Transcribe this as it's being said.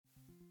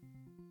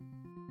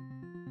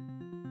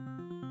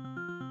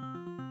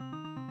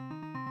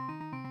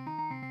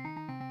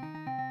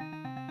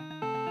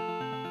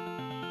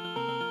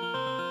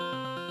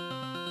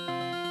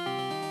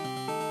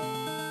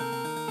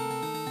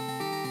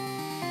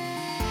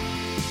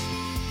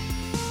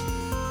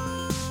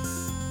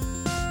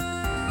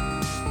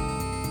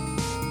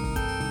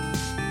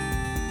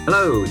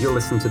Hello, you're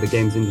listening to the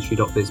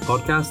GamesIndustry.biz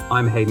podcast.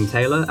 I'm Hayden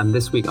Taylor, and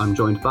this week I'm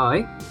joined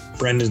by...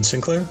 Brendan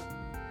Sinclair.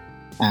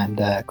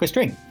 And Chris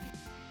Dring.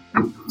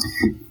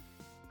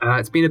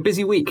 It's been a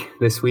busy week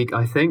this week,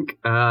 I think.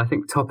 I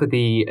think top of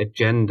the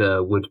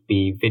agenda would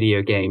be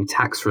video game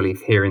tax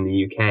relief here in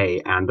the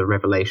UK and the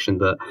revelation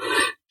that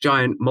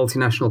giant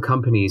multinational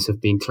companies have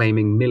been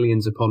claiming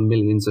millions upon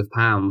millions of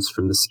pounds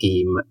from the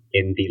scheme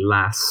in the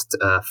last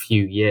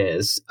few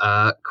years.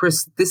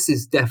 Chris, this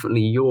is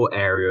definitely your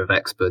area of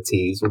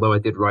expertise, although I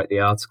did write the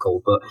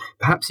article, but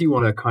perhaps you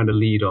want to kind of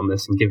lead on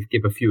this and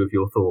give a few of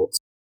your thoughts.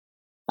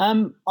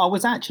 I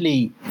was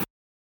actually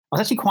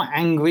quite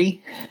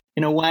angry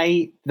in a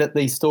way that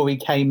the story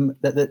came,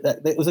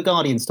 that it was a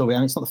Guardian story. I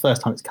mean, it's not the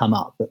first time it's come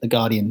up, but the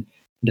Guardian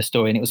did a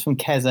story, and it was from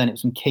Keza and it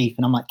was from Keith.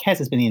 And I'm like,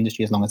 Keza's been in the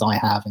industry as long as I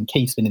have, and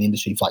Keith's been in the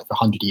industry for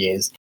 100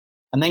 years.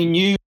 And they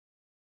knew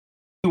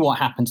what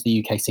happened to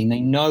the UK scene. They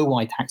know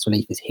why tax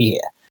relief is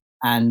here.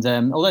 And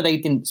although they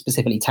didn't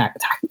specifically attack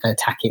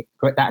it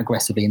that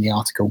aggressively in the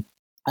article,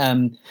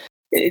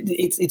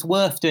 it's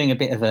worth doing a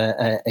bit of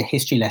a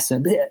history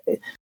lesson.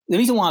 The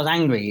reason why I was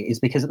angry is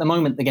because at the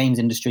moment the games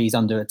industry is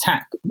under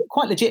attack,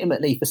 quite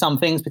legitimately for some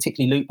things,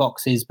 particularly loot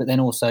boxes, but then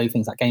also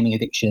things like gaming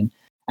addiction.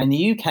 And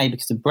the UK,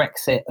 because of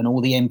Brexit and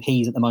all the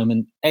MPs at the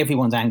moment,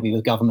 everyone's angry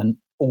with government,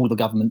 all the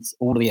governments,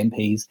 all of the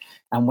MPs.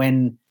 And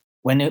when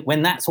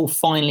that's all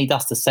finally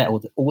dust is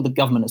settled, all the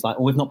government is like,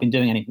 oh, we've not been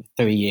doing anything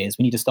for 3 years.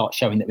 We need to start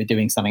showing that we're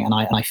doing something. And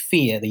I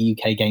fear the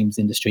UK games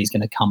industry is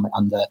going to come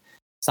under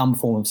some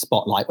form of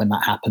spotlight when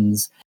that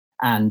happens.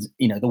 And,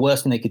 you know, the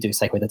worst thing they could do is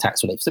take away the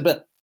tax relief.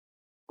 But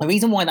the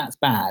reason why that's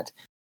bad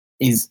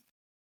is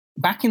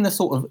back in the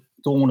sort of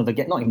dawn of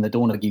not even the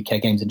dawn of the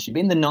UK games industry, but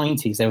in the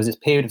 90s, there was this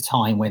period of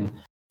time when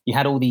you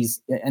had all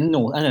these, and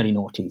early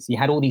noughties, you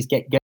had all these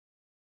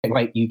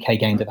great UK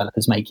game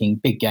developers making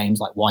big games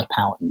like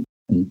Wipeout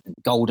and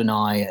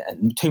GoldenEye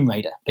and Tomb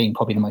Raider being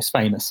probably the most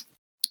famous.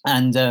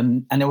 And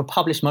they were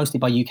published mostly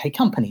by UK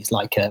companies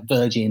like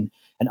Virgin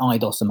and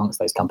Eidos amongst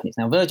those companies.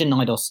 Now, Virgin and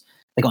Eidos,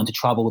 they got into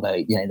trouble.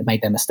 They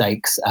made their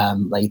mistakes.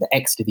 They either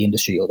exited the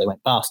industry or they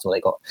went bust or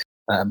they got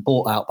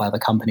bought out by other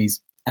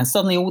companies. And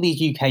suddenly all these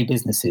UK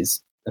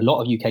businesses, a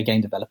lot of UK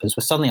game developers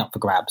were suddenly up for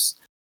grabs,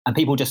 and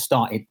people just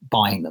started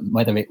buying them,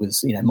 whether it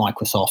was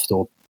Microsoft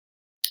or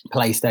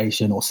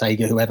PlayStation or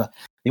Sega, whoever.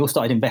 They all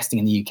started investing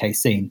in the UK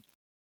scene.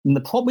 And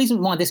the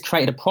reason why this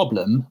created a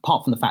problem,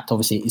 apart from the fact,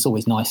 obviously, it's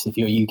always nice if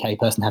you're a UK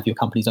person to have your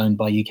companies owned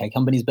by UK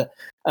companies, but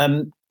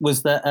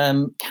was that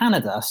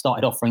Canada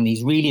started offering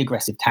these really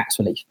aggressive tax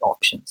relief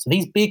options. So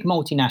these big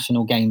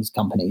multinational games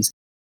companies,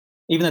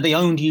 even though they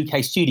owned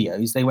UK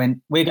studios, they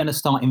went, we're going to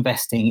start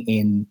investing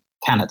in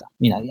Canada.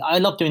 I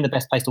love doing the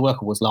Best Place to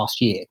Work Awards last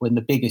year when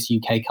the biggest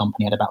UK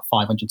company had about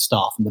 500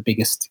 staff and the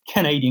biggest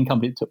Canadian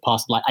company took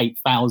past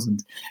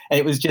 8,000.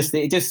 And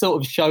it just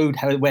sort of showed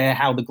how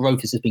the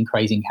growth has been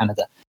crazy in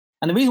Canada.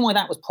 And the reason why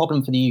that was a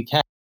problem for the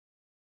UK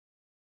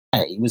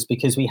was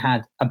because we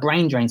had a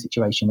brain drain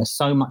situation where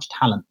so much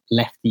talent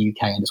left the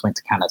UK and just went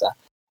to Canada.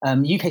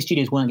 UK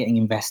studios weren't getting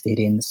invested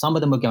in. Some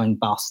of them were going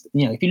bust.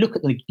 If you look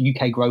at the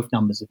UK growth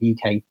numbers of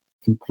UK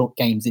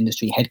games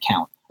industry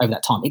headcount over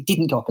that time, it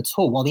didn't go up at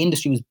all. While the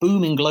industry was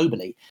booming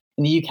globally,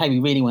 in the UK, we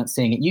really weren't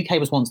seeing it. UK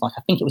was once I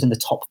think it was in the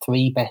top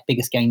 3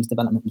 biggest games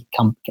development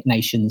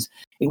nations.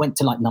 It went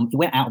to it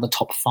went out of the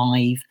top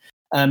 5,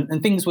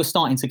 and things were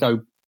starting to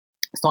go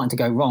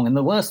wrong. And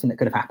the worst thing that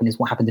could have happened is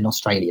what happened in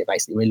Australia.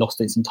 Basically, we lost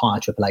its entire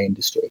AAA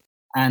industry.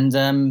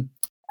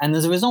 And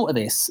as a result of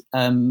this,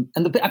 I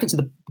think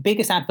the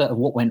biggest advert of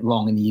what went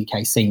wrong in the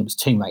UK scene was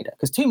Tomb Raider.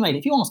 Because Tomb Raider,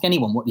 if you ask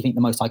anyone what do you think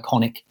the most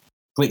iconic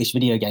British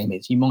video game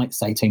is, you might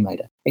say Tomb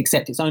Raider.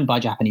 Except it's owned by a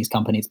Japanese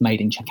company. It's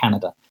made in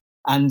Canada,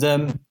 and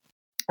that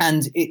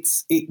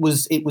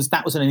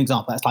was an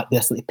example. That's like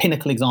the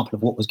pinnacle example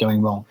of what was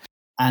going wrong.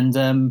 And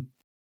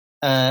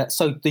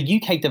so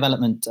the UK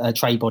development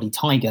trade body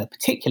Tiger,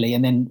 particularly,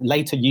 and then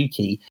later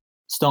Yuki,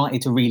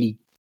 started to really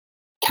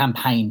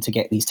campaign to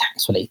get these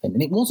tax relief in.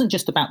 And it wasn't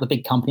just about the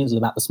big companies, it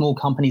was about the small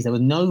companies. There were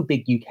no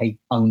big UK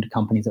owned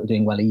companies that were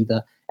doing well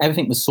either.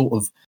 Everything was sort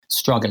of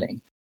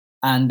struggling.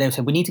 And they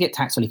said, we need to get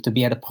tax relief to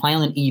be able to play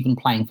on an even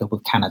playing field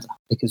with Canada,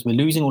 because we're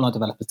losing all our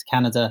developers to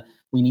Canada.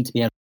 We need to be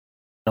able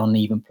to on an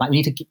even play.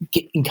 We need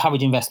to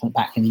encourage investment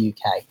back in the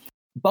UK.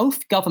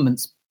 Both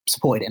governments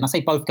supported it. And I say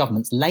both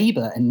governments.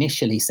 Labour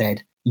initially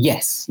said,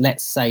 yes,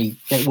 let's say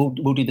that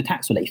we'll do the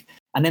tax relief.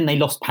 And then they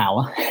lost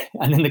power.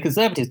 And then the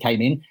Conservatives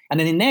came in. And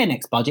then in their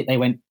next budget, they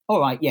went,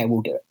 all right, yeah,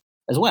 we'll do it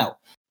as well.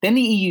 Then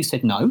the EU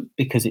said no,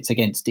 because it's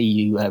against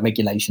EU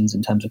regulations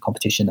in terms of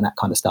competition and that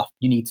kind of stuff.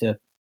 You need to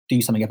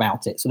do something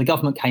about it. So the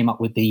government came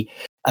up with the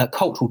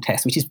cultural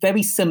test, which is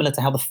very similar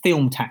to how the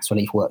film tax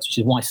relief works, which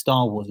is why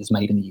Star Wars is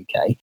made in the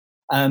UK.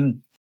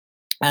 And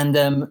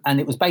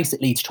it was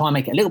basically to try and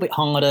make it a little bit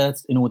harder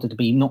in order to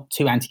be not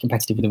too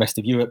anti-competitive with the rest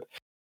of Europe.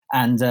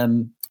 And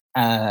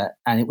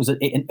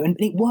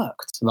it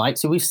worked, right?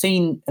 So we've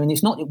seen,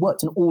 it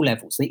worked on all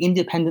levels. The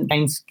independent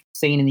games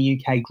scene in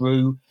the UK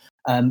grew.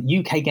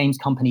 UK games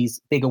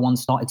companies, bigger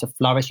ones, started to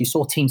flourish. You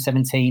saw Team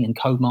 17 and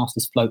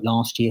Codemasters float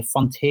last year.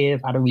 Frontier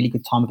had a really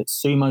good time of it.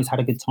 Sumo's had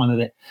a good time of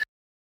it.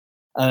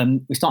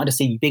 We started to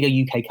see bigger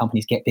UK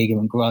companies get bigger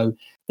and grow.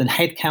 The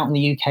headcount in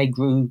the UK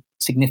grew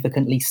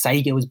significantly.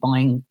 Sega was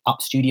buying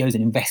up studios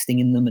and investing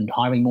in them and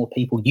hiring more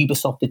people.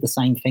 Ubisoft did the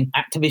same thing.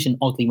 Activision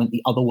oddly went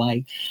the other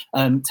way.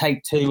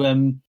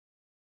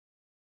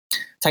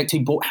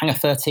 Take-Two bought Hangar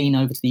 13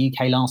 over to the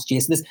UK last year.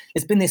 So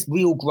there's been this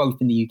real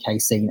growth in the UK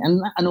scene.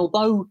 And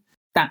although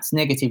that's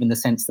negative in the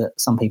sense that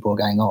some people are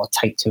going, oh,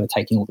 Take-Two are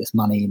taking all this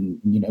money and,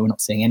 we're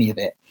not seeing any of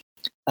it.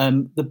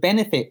 The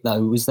benefit,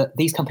 though, was that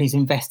these companies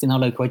invest in our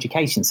local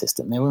education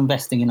system. They were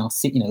investing in our,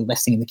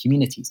 investing in the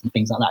communities and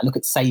things like that. Look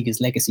at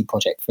Sega's Legacy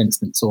Project, for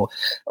instance, or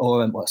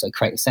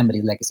Creative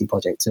Assembly's Legacy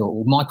Project,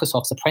 or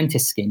Microsoft's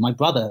Apprentice Scheme. My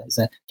brother is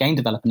a game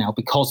developer now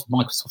because of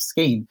Microsoft's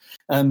scheme.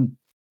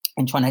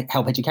 And trying to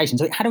help education.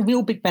 So it had a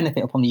real big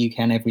benefit upon the UK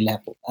on every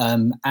level.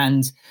 And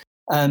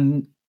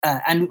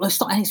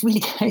it's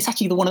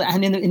actually the one,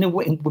 and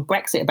with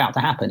Brexit about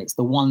to happen, it's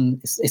the one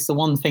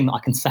thing that I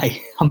can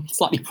say I'm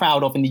slightly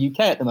proud of in the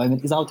UK at the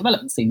moment is our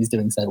development scene is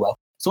doing so well.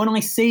 So when I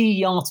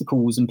see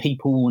articles and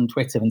people on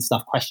Twitter and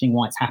stuff questioning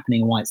why it's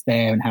happening and why it's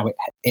there and how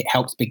it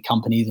helps big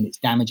companies and it's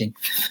damaging,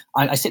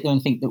 I sit there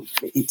and think that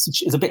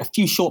it's a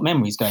few short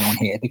memories going on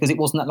here, because it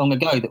wasn't that long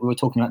ago that we were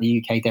talking about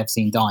the UK dev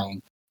scene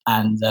dying.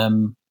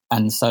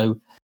 And so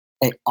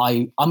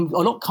I'm a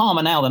lot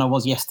calmer now than I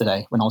was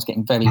yesterday when I was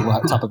getting very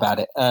worked up about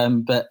it.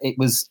 But it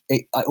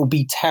would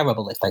be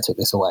terrible if they took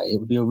this away. It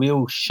would be a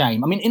real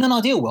shame. I mean, in an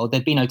ideal world,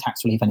 there'd be no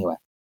tax relief anyway.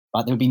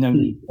 Right? There would be no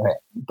need for it.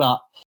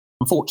 But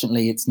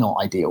unfortunately, it's not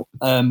ideal.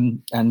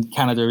 And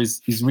Canada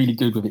is really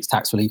good with its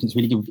tax relief. It's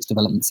really good with its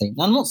development scene.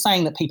 Now, I'm not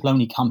saying that people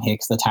only come here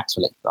because of the tax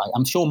relief. Right?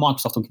 I'm sure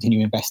Microsoft will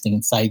continue investing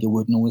and Sega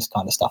would and all this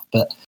kind of stuff.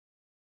 But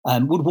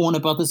would Warner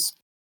Brothers...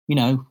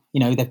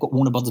 they've got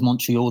Warner Brothers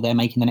Montreal. They're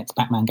making the next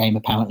Batman game,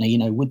 apparently.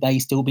 Would they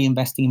still be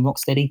investing in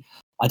Rocksteady?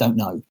 I don't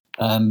know.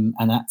 And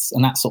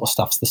that sort of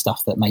stuff's the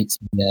stuff that makes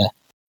me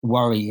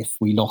worry if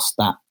we lost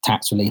that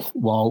tax relief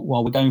while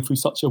we're going through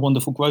such a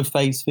wonderful growth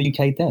phase for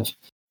UK dev.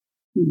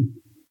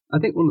 I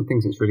think one of the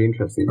things that's really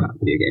interesting about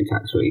video game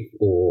tax relief,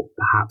 or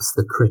perhaps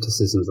the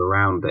criticisms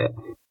around it,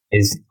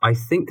 is I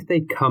think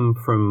they come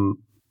from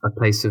a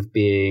place of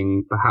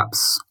being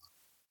perhaps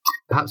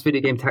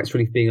video game tax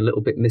relief being a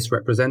little bit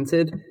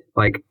misrepresented.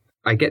 Like,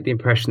 I get the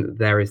impression that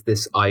there is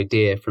this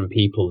idea from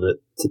people that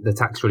the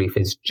tax relief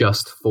is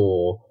just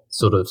for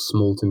sort of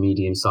small to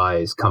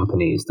medium-sized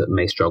companies that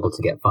may struggle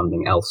to get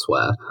funding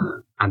elsewhere.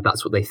 And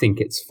that's what they think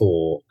it's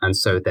for. And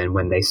so then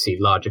when they see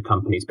larger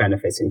companies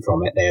benefiting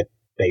from it,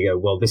 they go,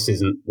 well, this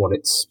isn't what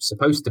it's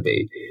supposed to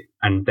be.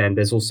 And then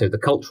there's also the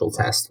cultural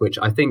test, which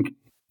I think,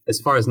 as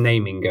far as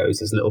naming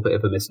goes, is a little bit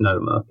of a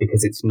misnomer,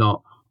 because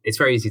it's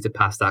very easy to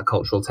pass that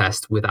cultural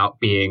test without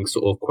being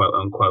sort of quote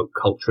unquote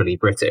culturally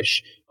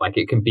British. Like,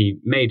 it can be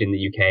made in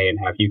the UK and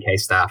have UK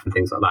staff and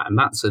things like that, and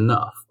that's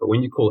enough. But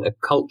when you call it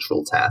a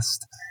cultural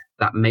test,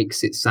 that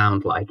makes it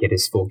sound like it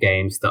is for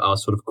games that are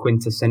sort of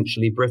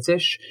quintessentially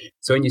British.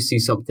 So when you see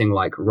something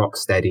like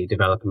Rocksteady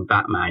developing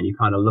Batman, you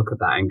kind of look at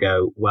that and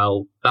go,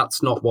 well,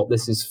 that's not what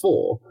this is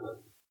for.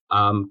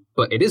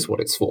 But it is what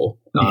it's for.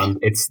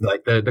 It's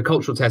like the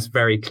cultural test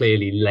very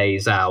clearly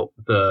lays out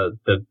the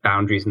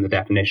boundaries and the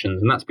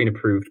definitions, and that's been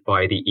approved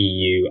by the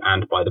EU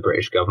and by the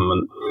British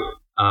government.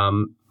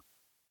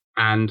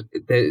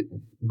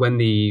 When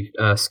the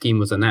scheme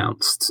was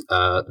announced,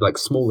 like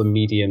small and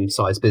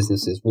medium-sized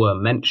businesses were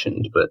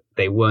mentioned, but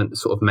they weren't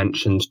sort of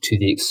mentioned to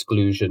the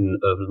exclusion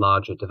of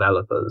larger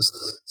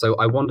developers. So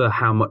I wonder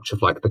how much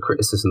of like the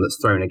criticism that's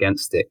thrown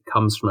against it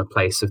comes from a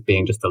place of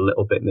being just a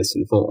little bit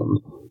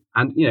misinformed.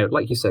 And,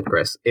 like you said,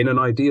 Chris, in an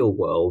ideal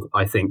world,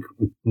 I think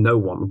no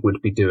one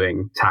would be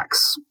doing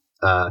tax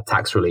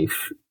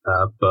relief.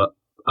 But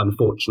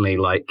unfortunately,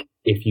 like,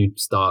 if you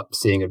start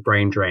seeing a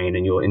brain drain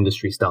and your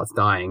industry starts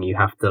dying, you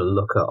have to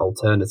look at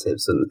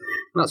alternatives. And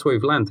that's where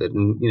we've landed.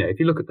 And, if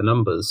you look at the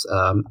numbers,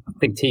 I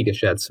think Tiga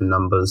shared some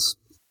numbers,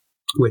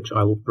 which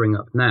I will bring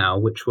up now,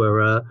 which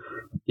were,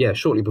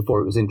 shortly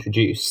before it was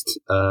introduced,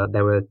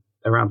 there were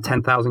around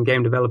 10,000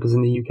 game developers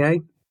in the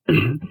UK.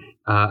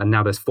 And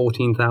now there's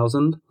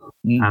 14,000.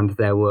 And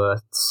there were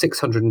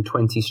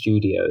 620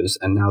 studios,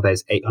 and now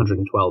there's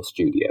 812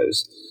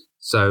 studios.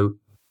 So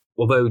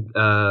although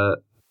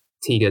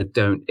Tiga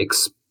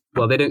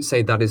they don't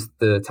say that is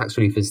the tax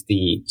relief is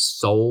the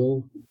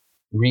sole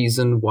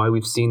reason why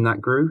we've seen that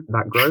growth.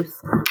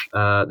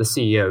 The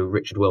CEO,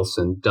 Richard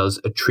Wilson,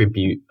 does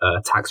attribute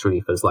tax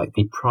relief as like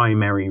the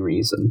primary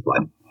reason.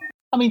 Like,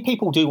 I mean,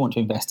 people do want to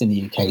invest in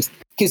the UK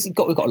because we've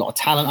got a lot of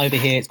talent over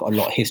here. It's got a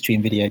lot of history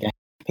in video games.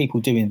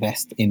 People do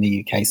invest in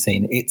the UK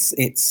scene.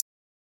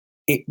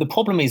 The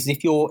problem is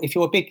if you're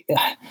a big,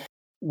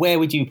 where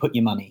would you put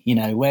your money?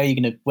 Where are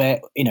you going to,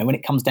 when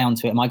it comes down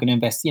to it, am I going to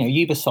invest?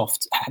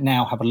 Ubisoft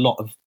now have a lot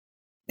of,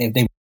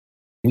 they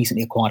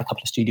recently acquired a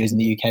couple of studios in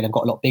the UK. They've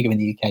got a lot bigger in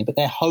the UK, but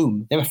they're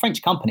a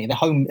French company. Their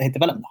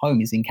development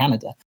home is in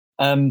Canada.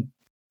 But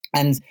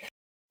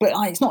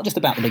it's not just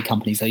about the big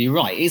companies, though. You're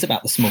right. It is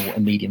about the small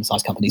and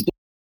medium-sized companies.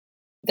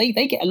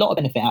 they get a lot of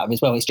benefit out of it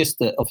as well. It's just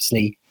that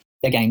obviously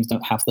their games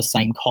don't have the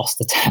same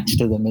cost attached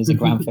to them as a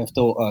Grand Theft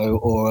Auto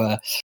or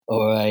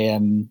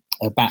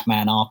a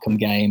Batman Arkham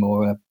game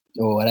or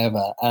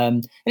whatever.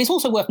 And it's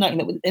also worth noting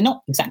that they're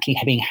not exactly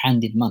being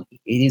handed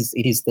money. It's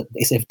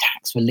a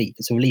tax relief.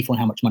 It's a relief on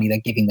how much money they're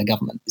giving the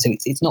government. So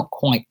it's not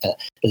quite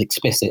as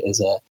explicit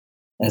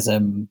as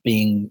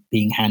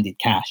being handed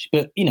cash.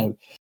 But the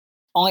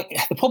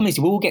problem is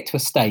we'll get to a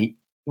state.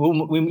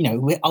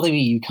 Other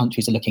EU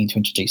countries are looking to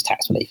introduce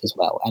tax relief as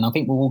well, and I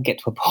think we'll get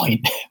to a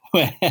point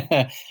where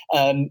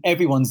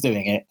everyone's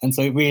doing it, and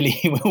so really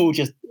we're all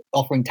just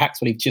offering tax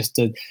relief just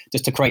to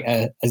create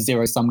a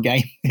zero-sum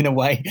game in a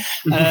way,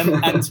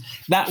 and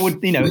that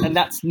would and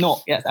that's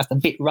a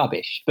bit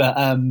rubbish, but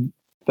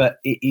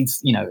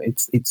it's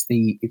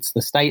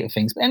the state of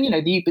things, and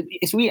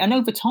it's really, and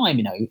over time,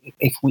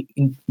 if we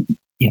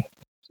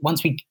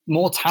once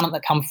more talent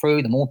that come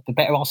through, the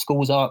better our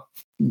schools are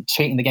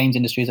treating the games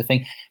industry as a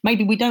thing.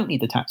 Maybe we don't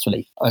need the tax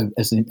relief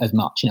as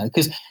much,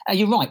 because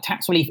you're right.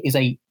 Tax relief is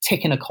a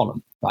tick in a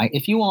column, right?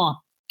 If you are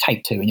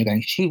Take-Two and you're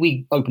going, should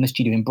we open a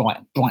studio in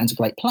Brighton? Brighton's a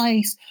great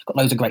place, got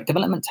loads of great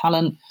development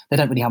talent. They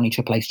don't really have any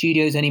AAA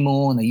studios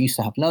anymore, and they used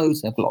to have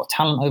loads. They have a lot of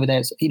talent over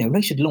there. So,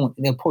 they should launch.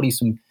 There are probably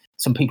some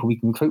people we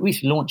can recruit. We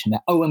should launch in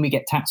there. Oh, and we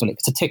get tax relief.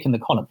 It's a tick in the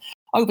column.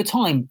 Over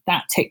time,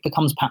 that tick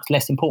becomes perhaps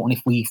less important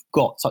if we've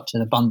got such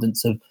an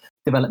abundance of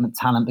development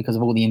talent because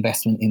of all the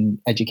investment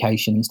in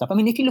education and stuff. I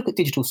mean, if you look at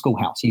Digital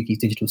Schoolhouse, UK's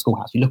Digital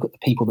Schoolhouse, you look at the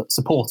people that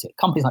support it,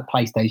 companies like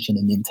PlayStation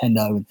and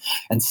Nintendo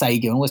and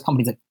Sega and all those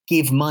companies that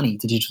give money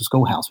to Digital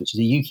Schoolhouse, which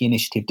is a UK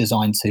initiative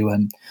designed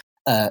to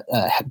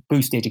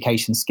boost the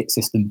education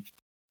system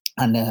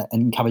and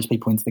encourage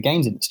people into the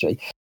games industry.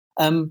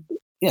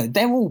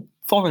 They're all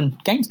foreign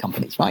games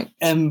companies, right?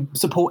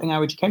 Supporting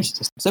our education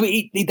system. So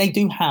they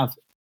do have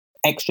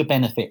extra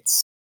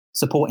benefits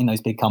supporting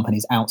those big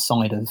companies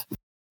outside of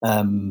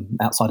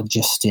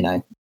just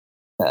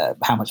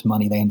how much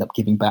money they end up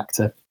giving back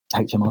to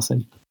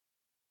HMRC.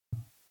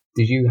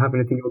 Did you have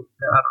anything to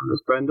add on this,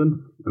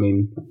 Brendan? I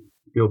mean,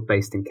 you're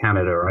based in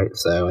Canada, right?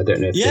 So I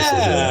don't know if this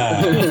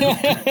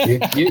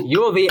is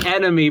you're the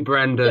enemy,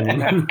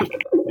 Brendan.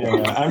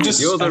 Yeah,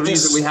 you're the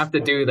reason we have to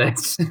do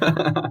this.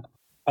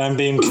 I'm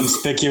being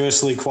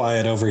conspicuously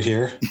quiet over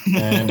here,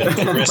 and at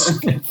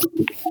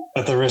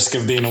the risk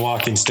of being a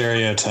walking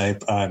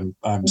stereotype, I'm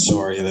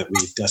sorry that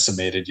we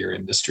decimated your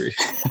industry.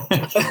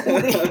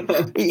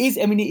 It is.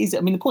 I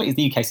mean, the point is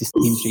the UK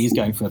industry is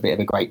going through a bit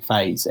of a great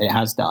phase. It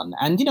has done,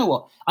 and you know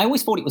what? I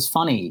always thought it was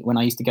funny when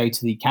I used to go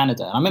to the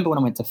Canada. I remember when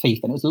I went to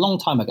FIFA, and it was a long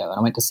time ago, and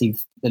I went to see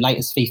the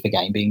latest FIFA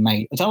game being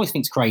made, which I always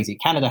think is crazy.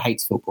 Canada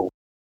hates football.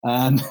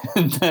 That's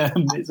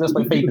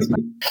why FIFA's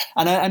made.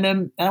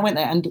 And I went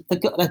there, and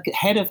the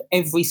head of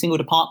every single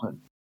department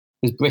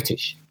was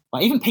British.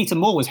 Like, even Peter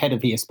Moore was head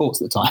of EA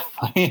Sports at the time,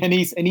 and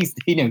he's a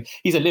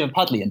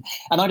Liverpudlian.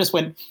 And I just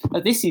went,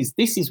 this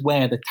is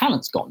where the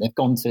talent's gone. They've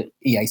gone to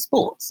EA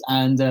Sports.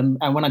 And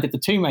when I did the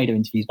Tomb Raider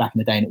interviews back in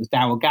the day, and it was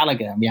Daryl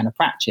Gallagher and Rhianna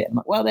Pratchett, I'm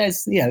like, well,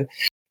 there's here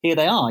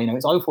they are. I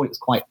thought it was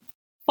quite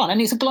fun, and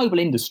it's a global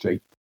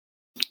industry.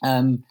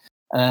 And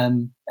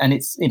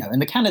it's and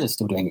the Canada's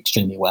still doing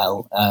extremely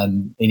well.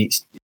 And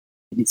it's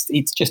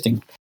just a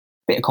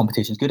bit of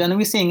competition is good. And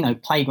we're seeing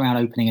Playground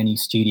opening a new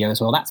studio as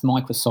well. That's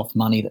Microsoft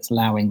money that's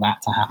allowing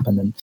that to happen,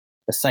 and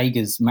the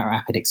Sega's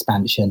rapid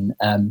expansion.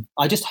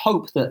 I just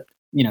hope that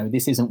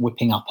this isn't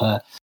whipping up a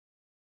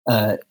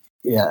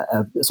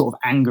sort of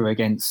anger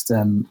against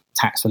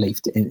tax relief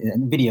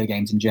in video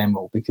games in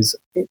general, because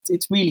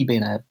it's really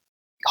been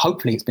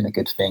hopefully it's been a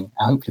good thing.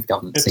 Hopefully the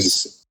government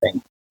sees the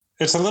thing.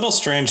 It's a little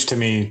strange to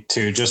me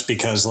too, just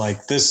because I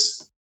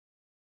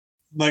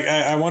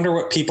wonder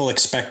what people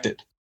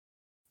expected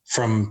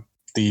from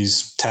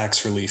these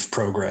tax relief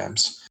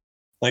programs.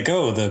 Like,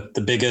 oh,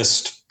 the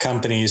biggest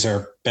companies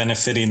are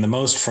benefiting the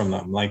most from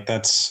them. Like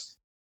that's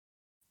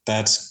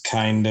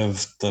kind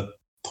of the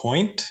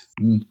point.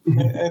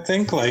 I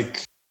think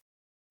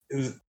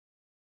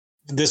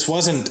this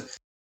wasn't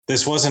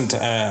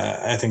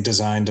I think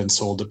designed and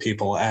sold to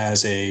people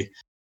as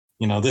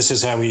this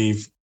is how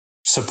we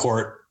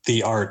support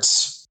the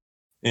arts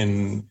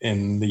in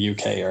the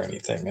UK or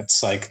anything.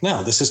 It's like,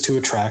 no, this is to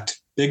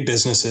attract big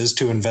businesses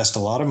to invest a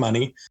lot of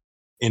money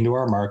into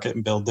our market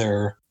and build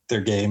their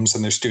games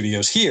and their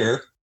studios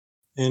here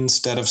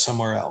instead of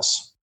somewhere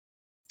else.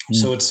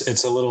 So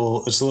it's a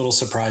little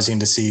surprising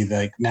to see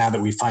now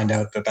that we find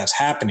out that that's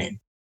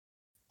happening,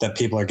 that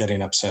people are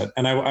getting upset.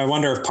 And I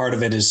wonder if part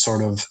of it is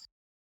sort of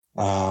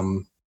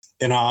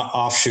an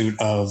offshoot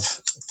of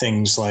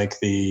things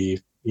like the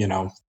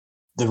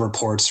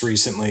reports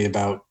recently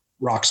about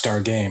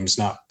Rockstar Games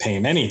not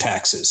paying any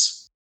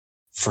taxes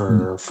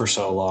for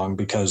so long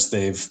because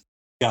they've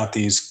got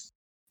these,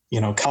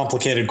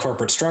 complicated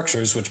corporate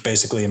structures, which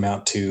basically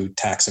amount to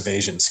tax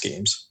evasion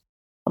schemes.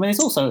 I mean,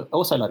 it's also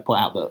like to point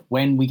out that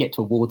when we get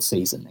to awards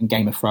season and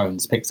Game of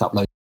Thrones picks up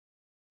loads,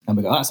 and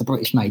we go, that's a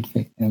British made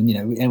thing. And,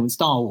 and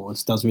Star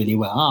Wars does really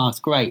well. It's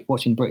great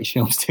watching British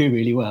films do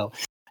really well.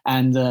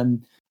 And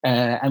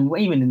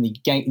even in the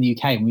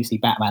UK, when we see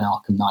Batman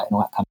Arkham Knight and all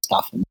that kind of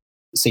stuff, and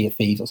Sea of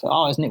Thieves. I was like,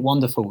 oh, isn't it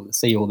wonderful to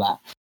see all that?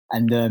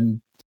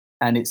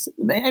 And it's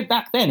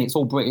back then it's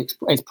all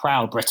it's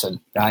proud Britain,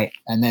 right?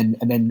 And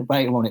then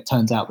later on it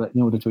turns out that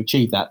in order to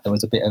achieve that there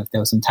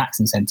was some tax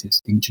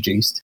incentives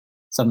introduced.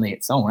 Suddenly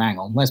it's, oh, hang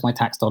on, where's my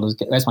tax dollars?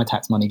 Where's my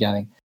tax money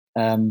going?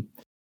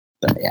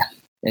 But yeah,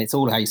 it's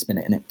all how you spin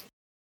it, isn't it?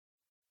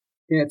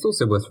 Yeah, it's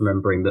also worth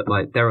remembering that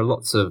like there are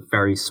lots of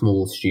very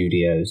small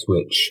studios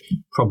which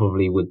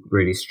probably would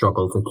really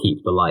struggle to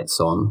keep the lights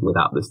on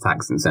without this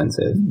tax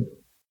incentive.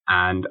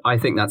 And I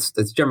think that's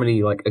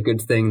generally like a good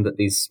thing that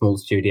these small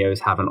studios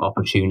have an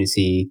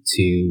opportunity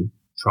to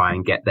try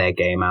and get their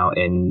game out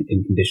in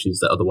conditions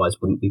that otherwise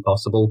wouldn't be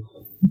possible.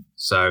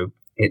 So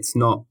it's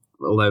not,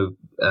 although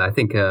I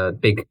think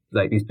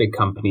these big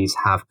companies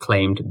have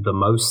claimed the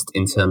most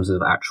in terms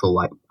of actual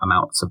like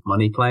amounts of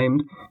money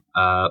claimed.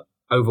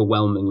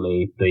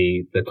 Overwhelmingly,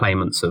 the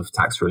claimants of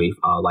tax relief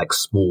are like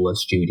smaller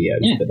studios,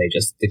 but they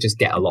just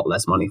get a lot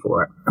less money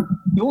for it.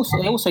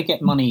 They also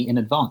get money in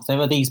advance. There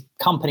are these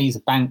companies,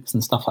 banks,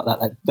 and stuff like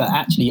that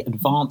actually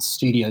advance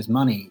studios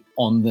money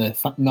on the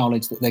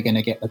knowledge that they're going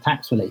to get the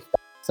tax relief.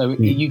 So it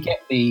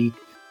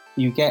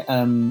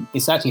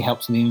actually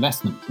helps with the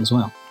investment as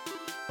well.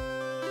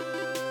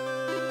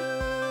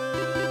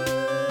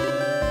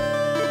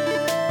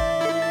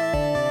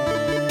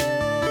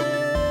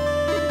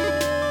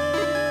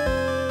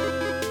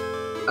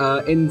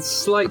 In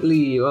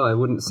slightly, well, I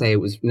wouldn't say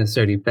it was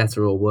necessarily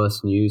better or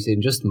worse news,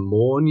 in just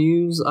more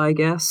news, I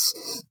guess.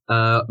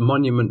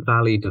 Monument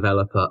Valley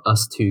developer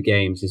Us2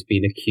 Games has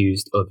been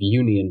accused of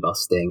union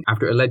busting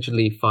after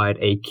allegedly fired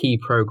a key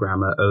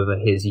programmer over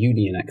his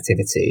union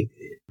activity.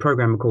 A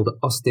programmer called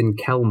Austin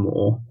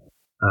Kelmore,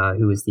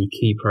 who was the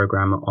key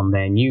programmer on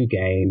their new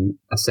game,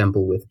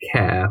 Assemble with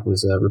Care,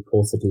 was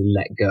reportedly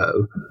let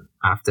go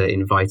after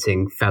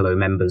inviting fellow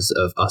members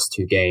of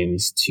Us2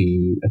 Games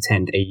to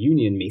attend a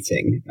union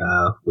meeting,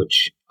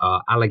 which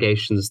are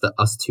allegations that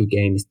Us2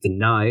 Games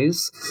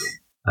denies,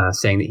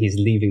 saying that he's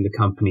leaving the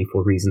company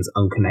for reasons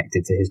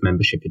unconnected to his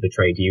membership of the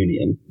trade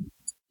union.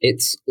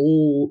 It's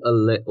all a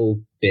little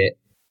bit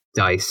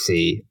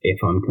dicey, if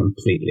I'm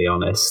completely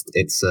honest.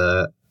 It's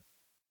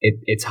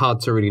hard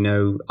to really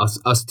know.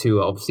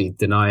 Us2 are obviously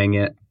denying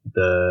it.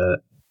 The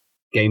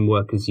Game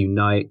Workers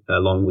Unite,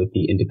 along with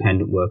the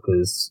Independent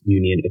Workers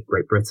Union of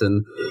Great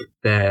Britain,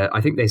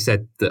 I think they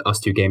said that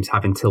Us2 Games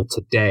have until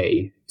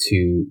today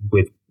to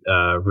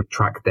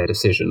retract their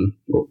decision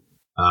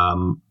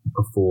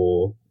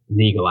before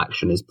legal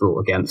action is brought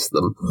against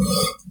them.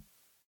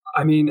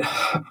 I mean,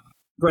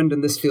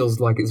 Brendan, this feels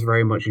like it's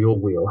very much your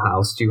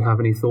wheelhouse. Do you have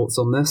any thoughts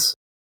on this?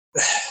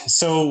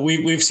 So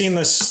we've seen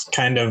this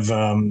kind of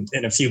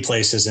in a few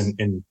places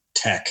in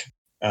tech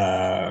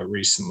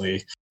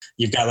recently.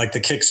 You've got like the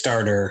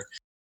Kickstarter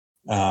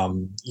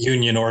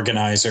union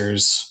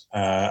organizers.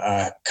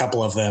 A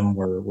couple of them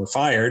were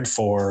fired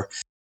for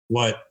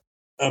what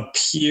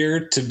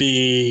appeared to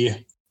be,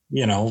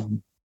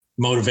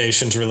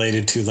 motivations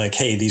related to like,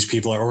 hey, these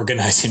people are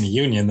organizing a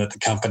union that the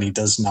company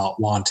does not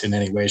want in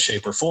any way,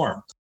 shape, or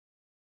form.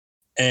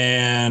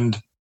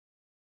 And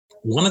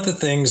one of the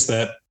things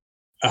that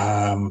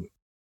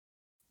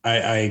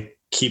I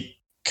keep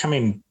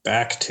coming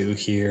back to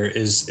here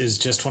is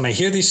just when I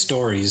hear these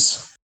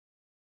stories,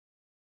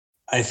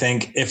 I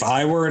think if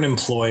I were an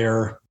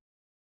employer,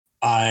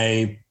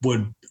 I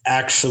would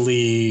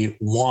actually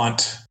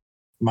want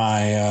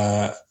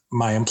my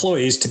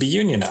employees to be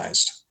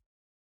unionized,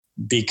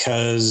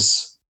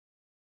 because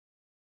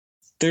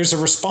there's a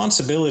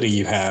responsibility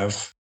you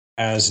have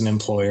as an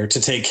employer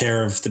to take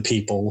care of the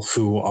people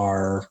who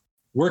are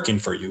working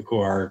for you, who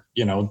are,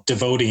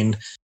 devoting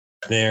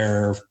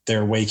their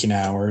waking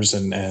hours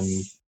and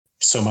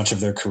so much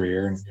of their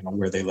career and,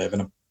 where they live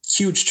and a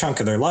huge chunk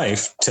of their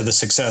life to the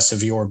success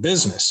of your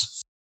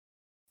business.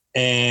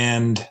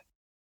 And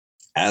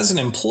as an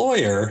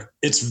employer,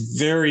 it's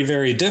very,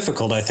 very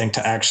difficult, I think,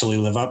 to actually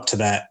live up to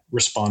that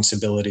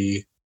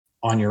responsibility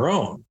on your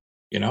own.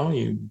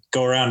 You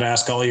go around to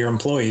ask all your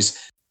employees,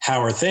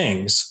 how are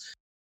things?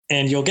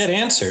 And you'll get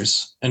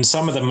answers, and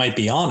some of them might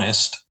be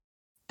honest,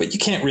 but you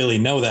can't really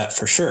know that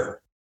for sure,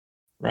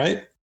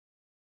 right?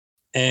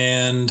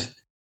 And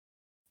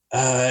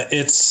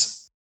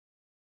it's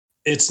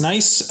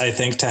nice, I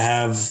think, to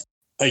have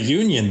a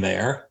union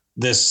there,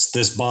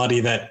 this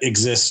body that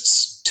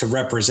exists to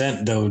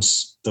represent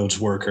those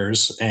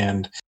workers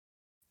and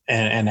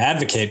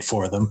advocate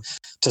for them,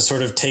 to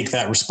sort of take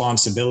that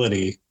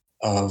responsibility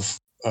of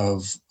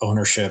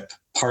ownership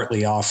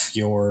partly off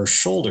your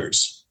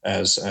shoulders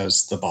as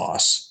the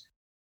boss.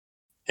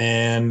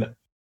 And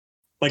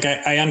like,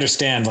 I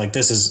understand, like,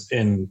 this is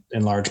in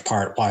large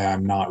part why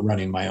I'm not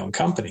running my own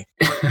company.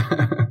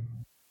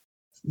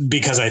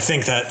 Because I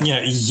think that,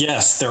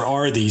 yes, there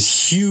are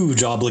these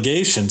huge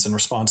obligations and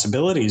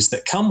responsibilities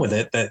that come with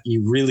it that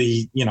you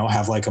really,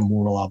 have like a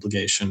moral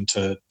obligation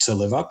to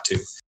live up to.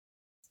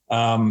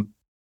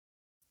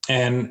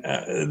 And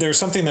there's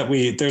something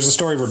there's a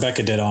story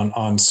Rebecca did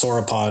on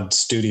Sauropod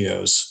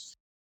Studios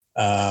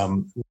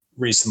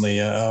recently,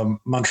 a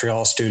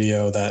Montreal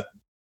studio that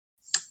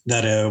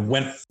that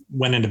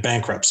went into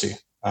bankruptcy.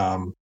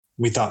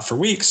 We thought for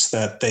weeks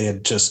that they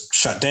had just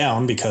shut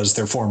down because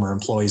their former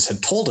employees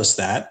had told us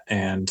that,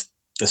 and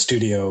the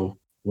studio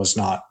was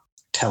not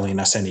telling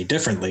us any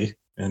differently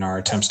in our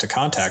attempts to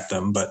contact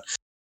them. But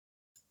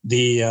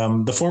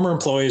the former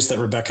employees that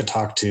Rebecca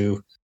talked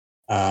to,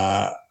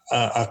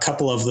 a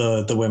couple of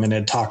the women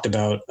had talked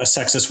about a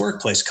sexist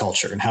workplace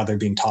culture and how they're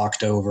being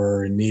talked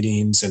over in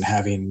meetings and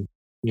having,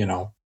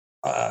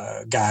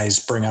 guys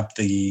bring up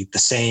the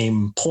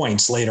same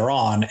points later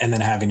on and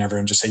then having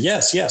everyone just say,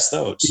 yes,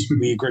 those,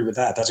 we agree with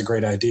that. That's a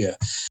great idea.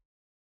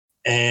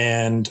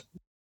 And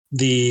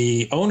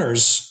the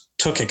owners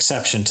took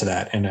exception to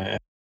that in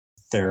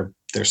their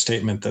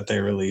statement that they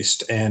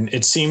released. And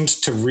it seemed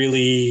to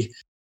really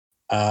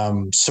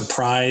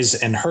surprise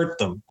and hurt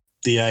them,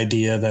 the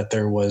idea that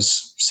there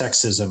was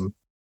sexism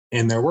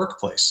in their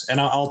workplace.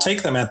 And I'll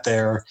take them at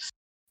their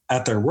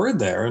word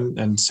there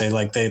and say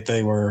like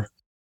they were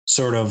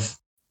sort of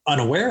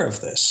unaware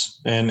of this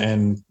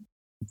and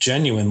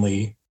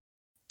genuinely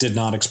did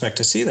not expect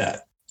to see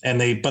that.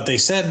 But they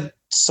said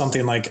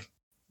something like,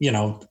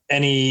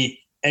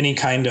 any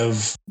kind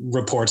of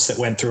reports that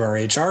went through our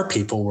HR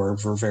people were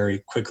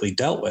very quickly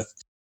dealt with.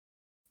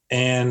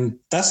 And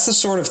that's the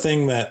sort of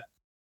thing that,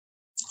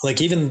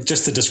 like, even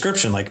just the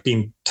description, like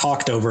being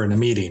talked over in a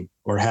meeting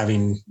or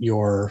having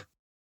your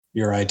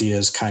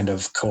ideas kind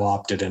of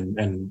co-opted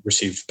and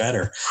received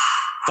better.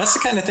 That's the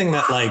kind of thing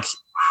that, like,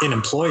 an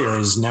employer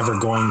is never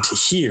going to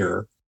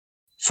hear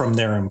from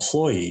their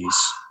employees.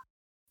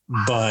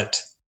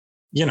 But,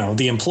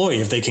 the employee,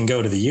 if they can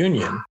go to the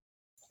union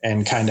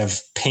and kind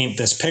of paint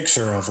this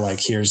picture of like,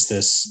 here's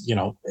this,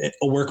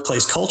 a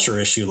workplace culture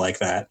issue like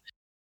that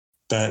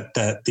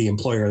the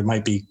employer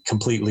might be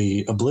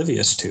completely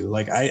oblivious to.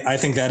 Like, I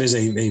think that is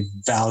a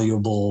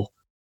valuable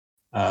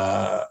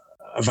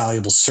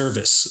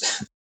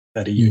service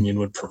that a union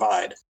would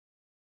provide.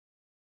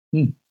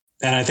 And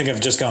I think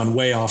I've just gone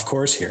way off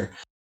course here.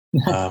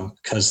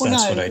 Because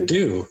that's what I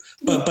do.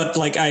 But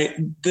like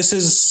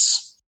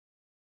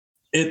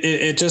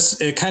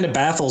it kind of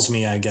baffles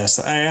me, I guess.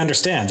 I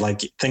understand,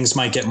 like, things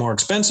might get more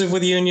expensive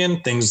with union,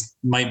 things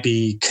might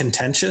be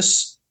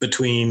contentious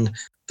between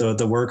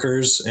the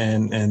workers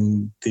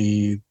and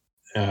the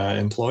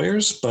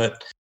employers,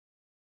 but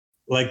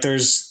like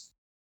there's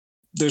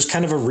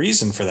kind of a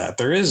reason for that.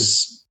 There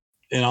is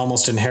an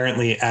almost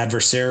inherently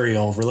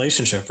adversarial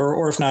relationship,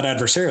 or if not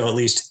adversarial, at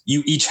least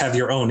you each have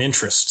your own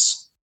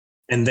interests.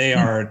 And they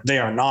are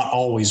not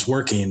always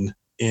working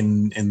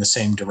in the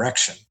same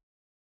direction.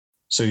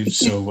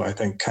 So I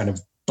think kind of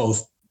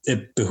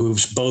it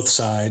behooves both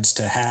sides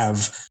to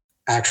have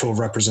actual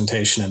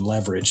representation and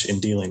leverage in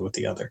dealing with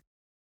the other.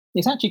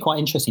 It's actually quite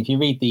interesting. If you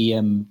read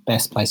the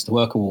Best Place to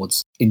Work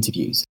Awards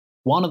interviews,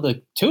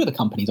 two of the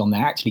companies on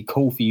there actually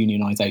call for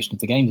unionization of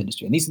the games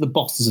industry. And these are the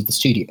bosses of the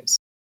studios.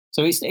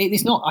 So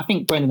it's not, I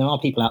think, Brendan, there are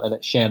people out there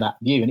that share that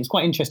view. And it's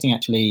quite interesting,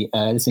 actually,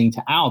 listening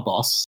to our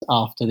boss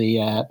after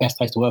the Best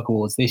Place to Work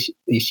Awards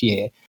this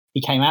year.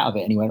 He came out of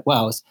it and he went,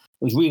 well, it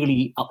was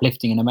really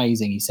uplifting and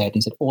amazing, he said.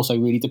 He said, also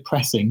really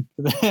depressing.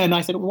 And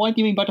I said, well, what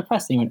do you mean by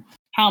depressing? He went,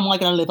 how am I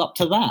going to live up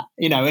to that?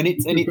 And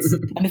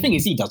the thing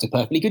is, he does a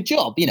perfectly good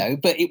job,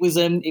 but it was,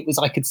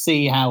 I could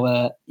see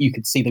how you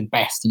could see the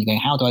best and you're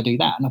going, how do I do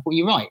that? And I thought,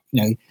 you're right,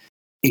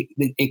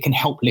 it can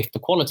help lift the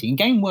quality. And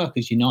Game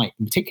Workers Unite,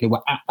 in particular,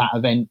 were at that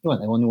event,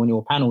 weren't they, on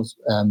your panels,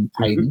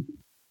 Hayden?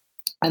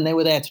 And they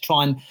were there to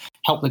try and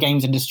help the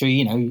games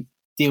industry,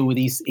 deal with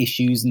these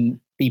issues and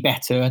be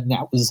better. And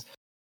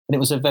it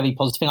was a very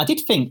positive thing. I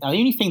did think the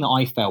only thing that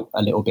I felt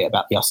a little bit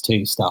about the Us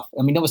 2 stuff,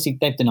 I mean, obviously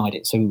they've denied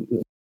it, so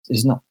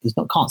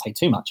can't say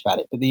too much about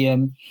it. But it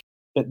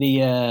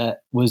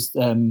was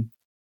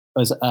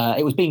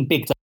being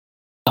bigged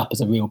up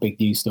as a real big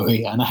news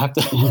story, and I have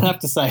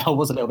to say I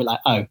was a little bit like,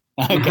 oh,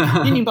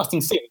 okay. Union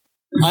busting serious.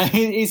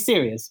 It's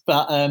serious,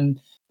 but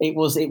it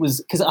was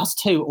because Us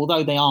 2,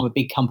 although they are a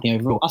big company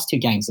overall, Us 2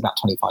 Games is about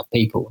 25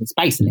 people. It's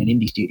basically an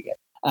indie studio,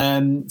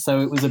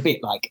 so it was a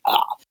bit like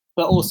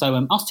But also,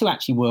 Us 2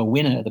 actually were a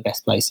winner of the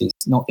best places,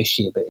 not this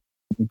year, but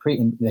they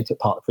took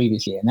part the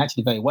previous year, and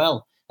actually very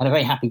well. Had a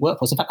very happy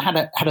workforce. In fact,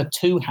 had a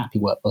too happy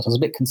workforce. I was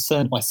a bit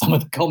concerned by some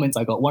of the comments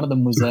I got. One of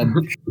them was an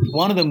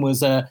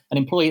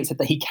employee that said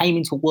that he came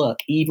into work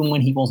even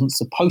when he wasn't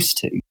supposed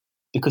to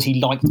because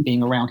he liked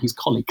being around his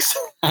colleagues.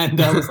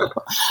 And I was like,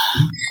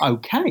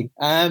 okay,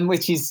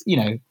 which is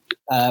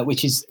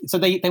so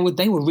they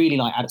were really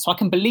like at it. So I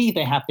can believe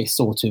they have this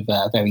sort of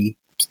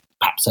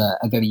perhaps a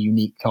very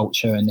unique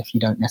culture, and if you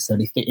don't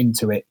necessarily fit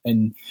into it,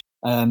 and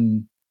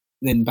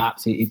then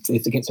perhaps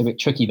it gets a bit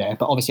tricky there.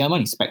 But obviously, I'm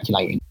only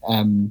speculating.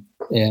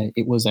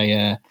 It was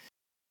I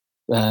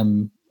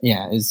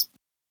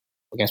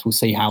guess we'll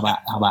see how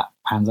that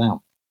pans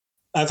out.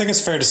 I think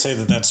it's fair to say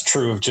that that's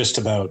true of just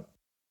about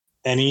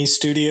any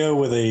studio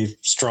with a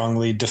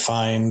strongly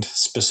defined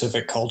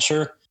specific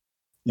culture.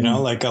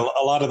 Like a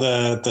lot of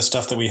the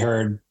stuff that we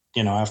heard,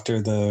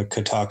 after the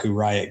Kotaku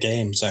Riot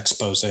Games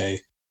expose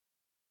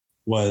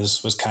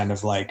was kind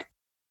of like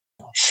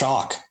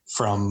shock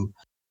from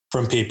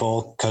from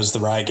people because the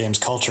Riot Games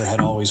culture had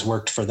always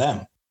worked for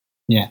them.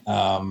 Yeah.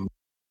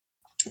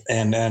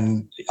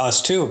 And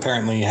Us Too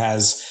apparently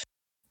has,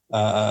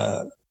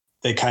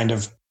 they kind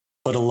of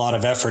put a lot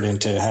of effort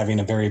into having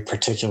a very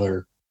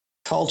particular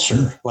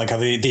culture. Like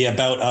the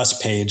About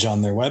Us page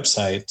on their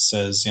website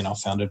says,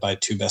 founded by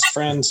two best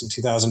friends in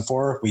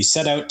 2004, we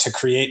set out to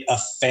create a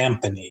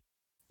Fampany,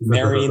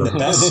 marrying the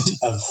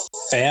best of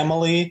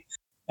family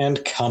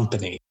and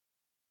company.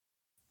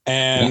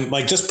 And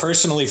like, just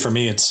personally for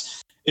me,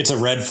 it's a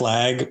red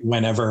flag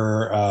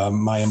whenever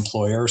my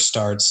employer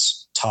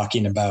starts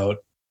talking about,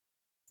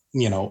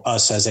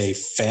 us as a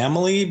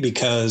family,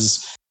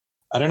 because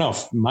I don't know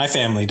if my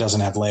family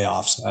doesn't have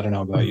layoffs. I don't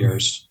know about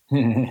yours.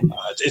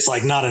 It's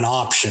like not an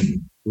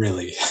option,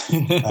 really.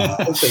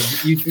 Also,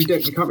 you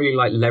can't really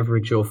like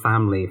leverage your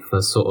family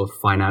for sort of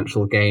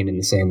financial gain in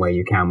the same way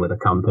you can with a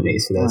company.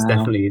 So there's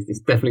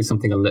definitely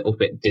something a little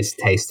bit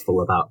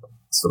distasteful about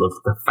sort of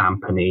the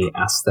Fampany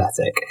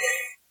aesthetic.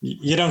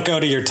 You don't go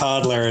to your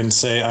toddler and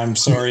say, I'm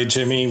sorry,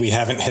 Jimmy, we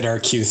haven't hit our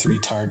Q3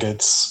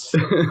 targets.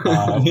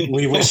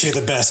 We wish you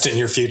the best in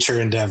your future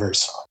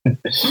endeavors.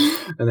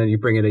 Mm-hmm. And then you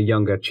bring in a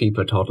younger,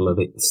 cheaper toddler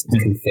that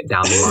can fit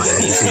down the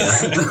line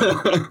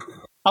easier.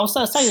 I'll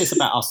say this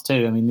about Us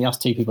Too. I mean, the Us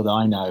Too people that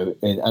I know,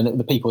 and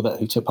the people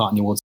who took part in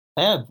the awards,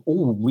 they're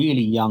all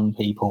really young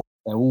people.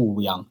 They're all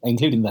young,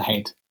 including the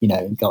head,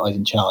 guys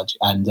in charge.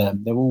 And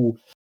they're all,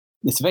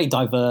 it's very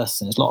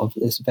diverse, and it's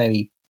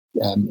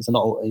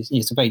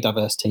a very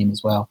diverse team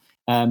as well,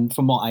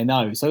 from what I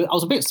know. So I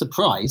was a bit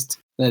surprised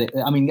that,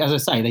 as I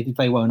say, they did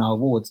very well in our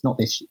awards, not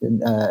this in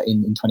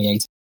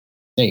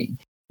 2018.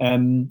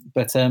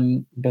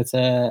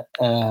 So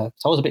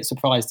I was a bit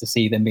surprised to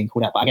see them being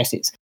called out, but I guess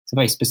it's a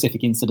very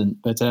specific incident.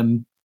 But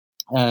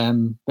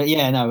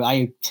yeah,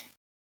 no,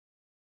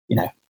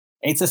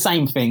 it's the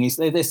same thing.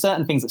 There's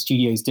certain things that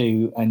studios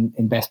do and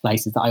in best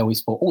places that I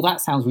always thought, oh,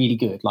 that sounds really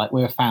good. Like,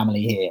 we're a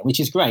family here, which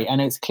is great. And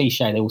it's a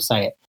cliche, they all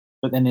say it.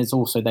 But then there is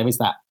that, what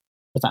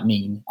does that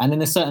mean? And then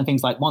there's certain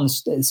things like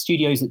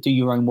studios that do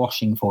your own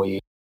washing for you.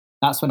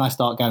 That's when I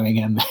start going,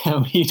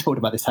 you talked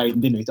about this, Hayden,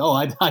 didn't we? Oh,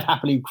 I'd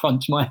happily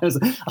crunch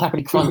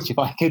if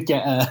I could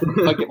get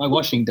my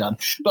washing done.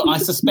 But I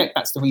suspect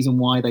that's the reason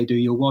why they do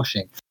your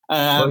washing.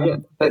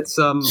 It's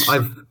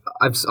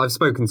I've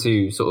spoken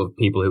to sort of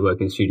people who work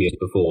in studios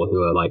before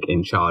who are like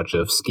in charge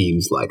of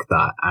schemes like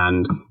that,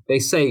 and they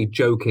say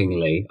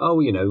jokingly,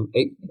 "Oh,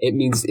 it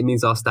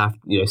means our staff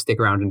stick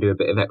around and do a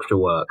bit of extra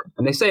work,"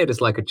 and they say it as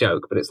like a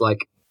joke, but it's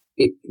like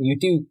you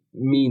do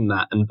mean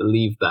that and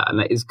believe that, and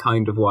that is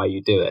kind of why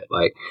you do it.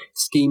 Like,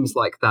 schemes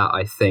like that,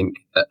 I think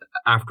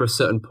after a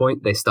certain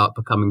point they start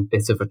becoming a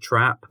bit of a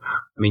trap.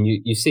 I mean,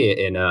 you see it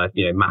in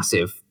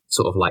massive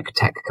sort of like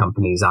tech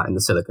companies out in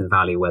the Silicon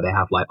Valley where they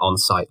have like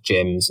on-site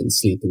gyms and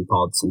sleeping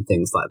pods and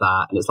things like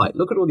that. And it's like,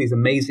 look at all these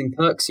amazing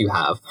perks you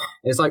have.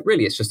 And it's like,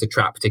 really, it's just a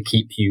trap to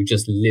keep you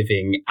just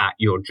living at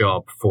your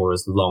job for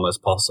as long as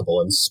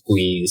possible and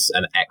squeeze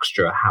an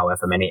extra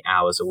however many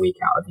hours a week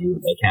out of you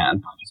they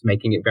can, just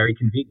making it very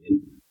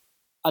convenient.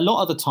 A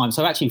lot of the time,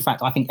 so actually, in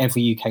fact, I think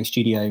every UK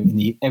studio,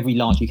 every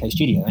large UK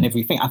studio and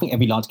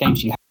every large game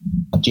studio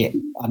has a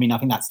gym. I mean, I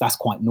think that's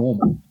quite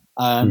normal.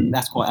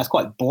 That's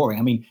quite boring.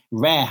 I mean,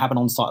 Rare have an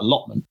on-site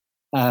allotment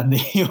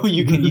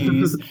you can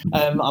use.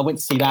 I went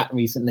to see that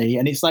recently,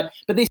 and it's like,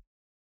 but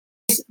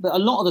a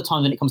lot of the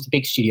time when it comes to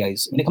big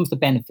studios, when it comes to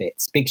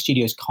benefits, big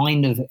studios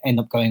kind of end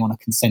up going on a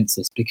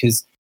consensus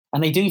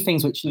and they do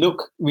things which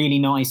look really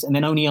nice, and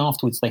then only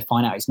afterwards they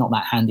find out it's not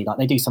that handy. Like,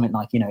 they do something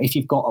like, if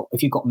you've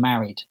got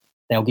married,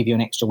 they'll give you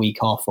an extra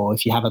week off, or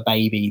if you have a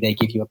baby, they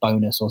give you a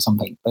bonus or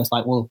something. But it's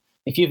like, well,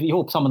 if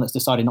you're someone that's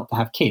decided not to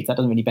have kids, that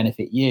doesn't really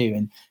benefit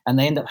you. And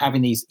they end up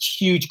having these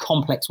huge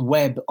complex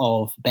web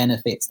of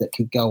benefits that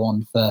could go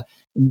on for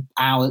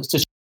hours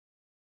to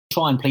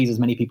try and please as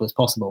many people as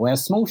possible.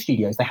 Whereas small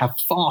studios, they have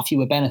far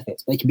fewer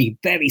benefits. They can be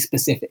very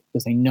specific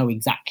because they know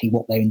exactly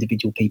what their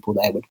individual people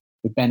there would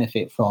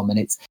benefit from. And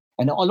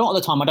a lot of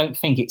the time, I don't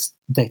think it's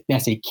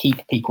necessarily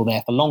keep people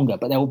there for longer,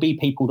 but there will be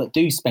people that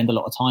do spend a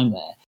lot of time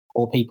there,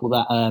 or people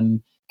that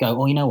go,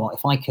 well, you know what,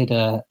 if I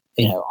could...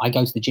 I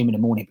go to the gym in the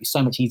morning. It'd be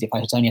so much easier if I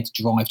just only had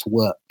to drive to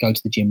work, go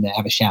to the gym there,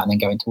 have a shower, and then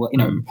go into work.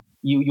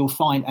 You'll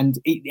find, and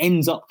it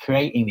ends up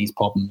creating these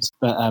problems.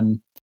 But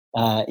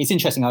it's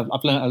interesting. I've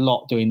learned a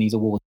lot doing these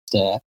awards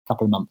a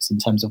couple of months in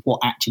terms of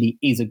what actually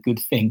is a good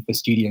thing for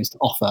studios to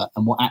offer,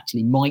 and what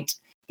actually might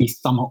be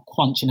somewhat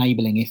crunch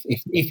enabling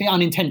if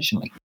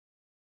unintentionally.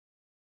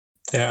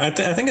 Yeah,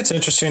 I think it's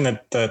interesting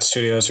that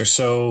studios are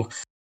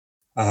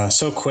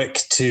so quick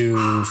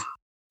to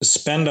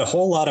spend a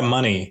whole lot of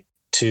money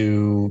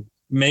to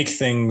make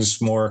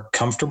things more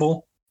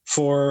comfortable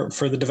for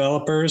the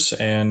developers.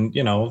 And,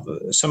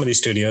 some of these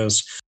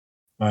studios,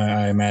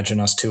 I imagine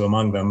Us Too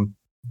among them,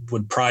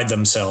 would pride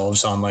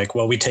themselves on like,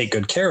 well, we take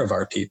good care of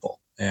our people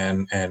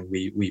and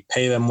we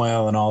pay them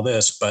well and all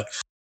this. But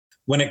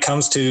when it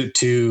comes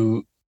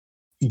to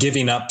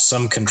giving up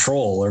some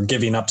control or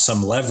giving up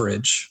some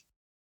leverage,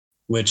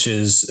 which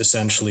is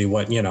essentially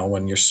what,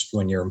 when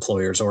your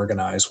employers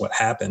organize what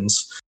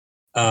happens,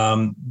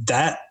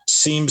 That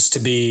seems to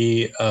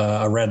be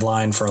a red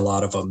line for a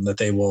lot of them that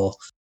they will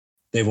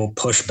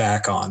push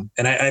back on.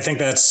 And I think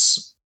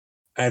that's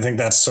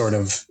sort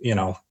of,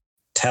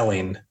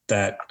 telling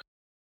that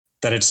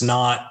it's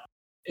not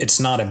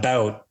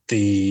about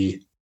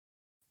the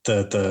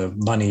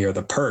money or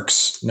the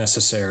perks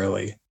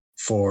necessarily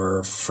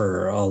for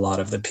a lot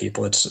of the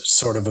people. It's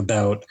sort of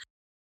about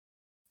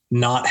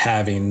not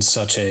having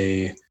such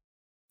a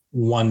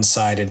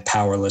one-sided,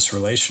 powerless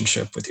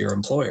relationship with your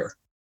employer.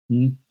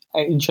 Mm.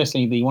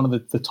 Interestingly, one of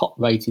the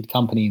top-rated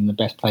company in the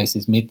best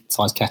places,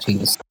 mid-sized category,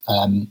 was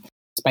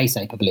Space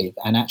Ape, I believe.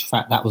 And in actual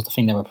fact, that was the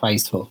thing they were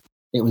praised for.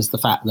 It was the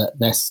fact that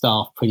their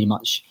staff pretty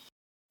much,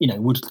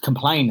 would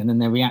complain and then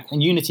they react.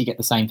 And Unity get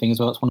the same thing as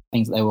well. That's one of the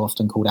things that they were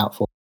often called out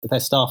for. That their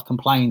staff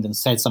complained and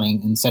said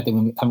something and said that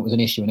it was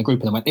an issue, and a group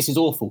of them went, "This is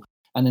awful."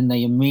 And then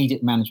the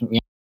immediate management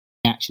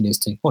reaction is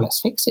to, "Well, let's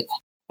fix it."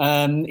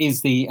 That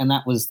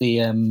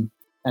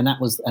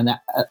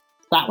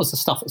was the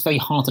stuff. It's very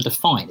hard to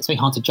define. It's very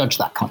hard to judge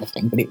that kind of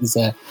thing. But it was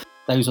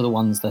those are the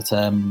ones that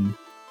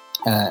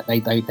they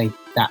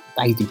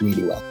did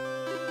really well.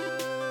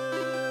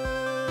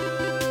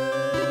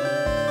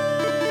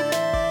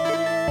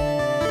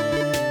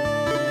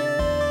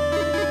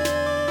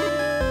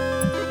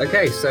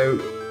 Okay, so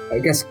I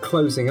guess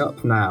closing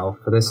up now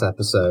for this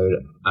episode,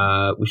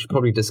 we should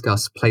probably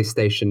discuss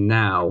PlayStation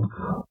Now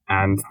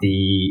and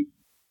the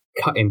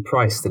cut in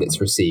price that it's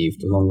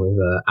received, along with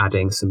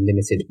adding some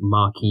limited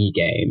marquee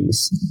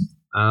games.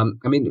 On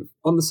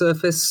the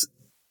surface,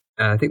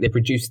 I think they've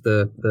reduced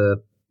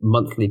the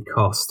monthly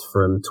cost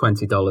from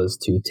 $20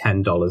 to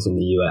 $10 in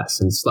the US,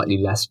 and slightly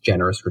less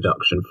generous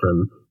reduction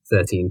from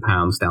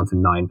 £13 down to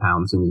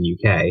 £9 in the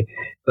UK.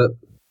 But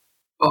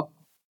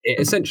it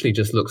essentially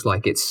just looks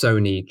like it's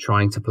Sony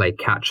trying to play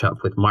catch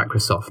up with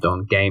Microsoft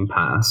on Game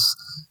Pass,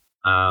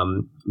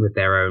 with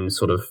their own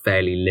sort of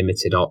fairly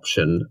limited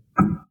option.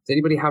 Does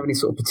anybody have any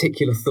sort of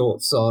particular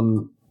thoughts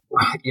on,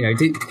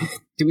 do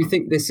we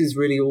think this is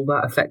really all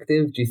that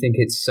effective? Do you think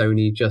it's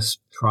Sony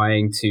just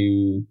trying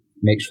to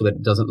make sure that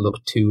it doesn't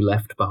look too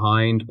left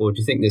behind? Or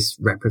do you think this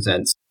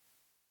represents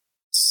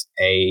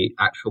a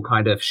actual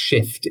kind of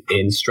shift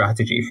in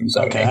strategy from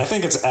Sony? Okay, I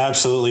think it's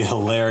absolutely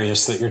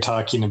hilarious that you're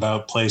talking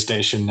about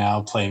PlayStation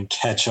Now playing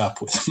catch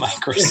up with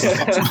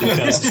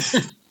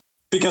Microsoft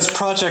because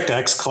Project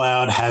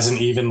xCloud hasn't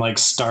even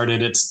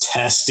started its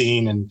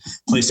testing, and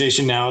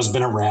PlayStation Now has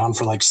been around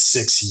for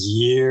 6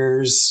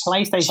 years.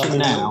 PlayStation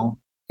Now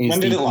is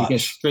the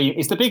biggest stream.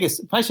 It's the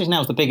biggest. PlayStation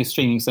Now is the biggest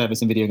streaming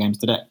service in video games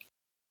today.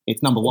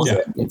 It's number one.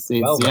 Yeah.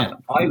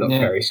 I look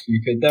very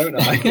stupid, don't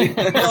I?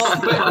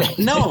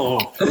 No.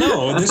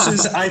 This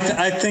is.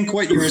 I think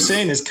what you were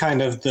saying is kind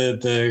of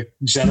the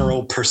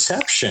general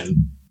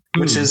perception,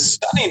 which is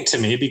stunning to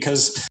me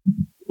because,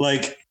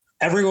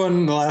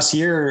 everyone the last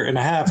year and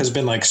a half has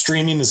been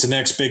streaming is the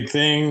next big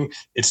thing.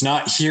 It's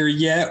not here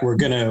yet. We're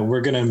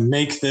gonna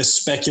make this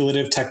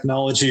speculative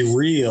technology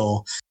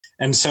real,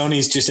 and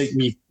Sony's just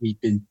we've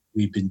been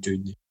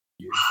doing it.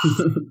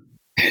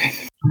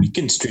 We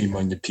can stream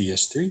on the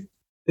PS3.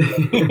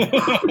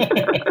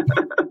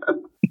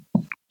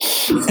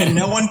 And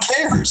no one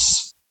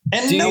cares.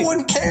 No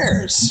one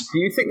cares. Do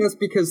you think that's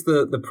because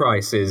the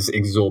price is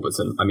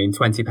exorbitant? I mean,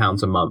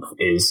 £20 a month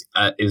is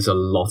a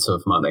lot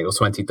of money, or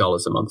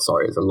 $20 a month,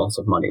 sorry, is a lot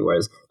of money.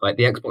 Whereas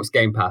the Xbox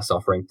Game Pass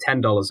offering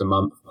 $10 a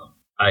month,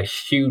 a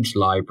huge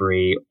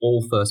library,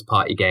 all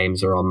first-party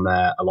games are on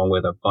there, along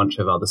with a bunch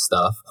of other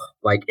stuff.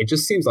 It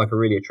just seems like a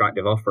really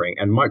attractive offering.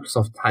 And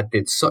Microsoft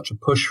did such a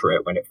push for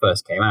it when it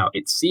first came out.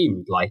 It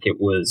seemed like it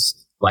was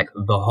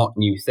the hot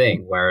new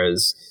thing,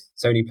 whereas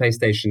Sony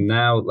PlayStation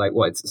Now,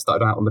 it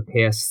started out on the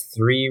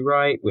PS3,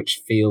 right?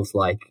 Which feels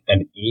like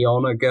an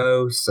eon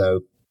ago.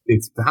 So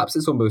perhaps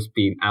it's almost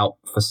been out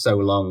for so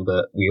long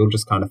that we all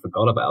just kind of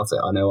forgot about it.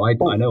 I know I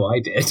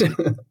did.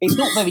 It's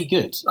not very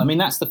good. I mean,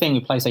 that's the thing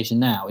with PlayStation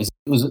Now is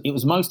it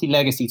was mostly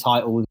legacy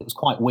titles. It was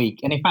quite weak,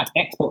 and in fact,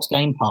 Xbox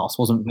Game Pass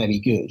wasn't very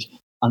good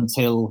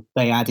until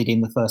they added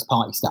in the first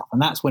party stuff,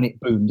 and that's when it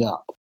boomed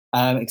up,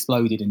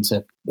 exploded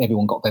into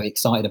everyone got very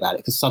excited about it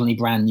because suddenly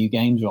brand new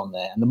games are on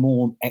there, and the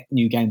more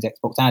new games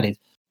Xbox added,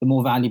 the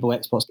more valuable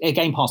Xbox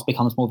Game Pass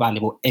becomes more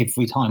valuable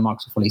every time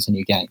Microsoft releases a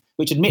new game,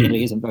 which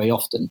admittedly isn't very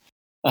often.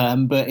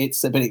 But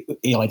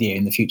the idea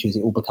in the future is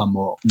it will become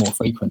more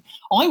frequent.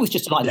 I was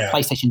just delighted that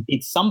PlayStation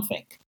did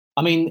something.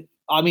 I mean,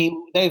 I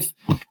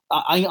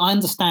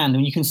understand,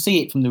 and you can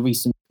see it from the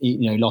recent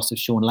loss of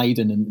Sean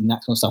Layden and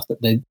that sort of stuff,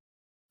 that the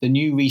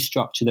new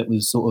restructure that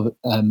was sort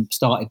of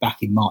started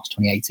back in March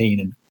 2018,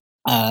 and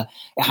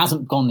it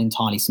hasn't gone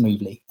entirely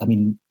smoothly. I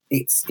mean,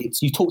 it's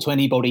you talk to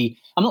anybody.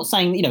 I'm not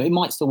saying it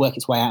might still work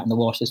its way out in the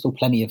wash. There's still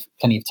plenty of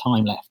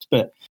time left,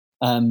 but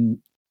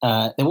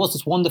there was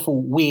this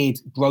wonderful, weird,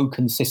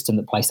 broken system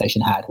that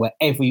PlayStation had, where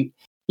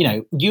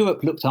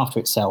Europe looked after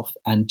itself,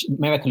 and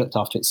America looked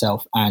after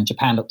itself, and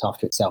Japan looked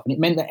after itself, and it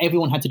meant that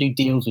everyone had to do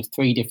deals with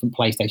 3 different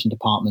PlayStation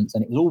departments,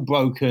 and it was all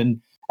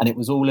broken, and it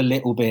was all a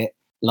little bit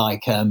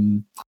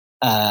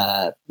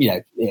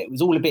it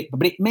was all a bit,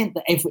 but it meant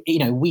that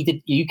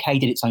UK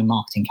did its own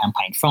marketing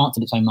campaign, France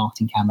did its own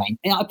marketing campaign.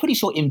 And I'm pretty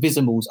sure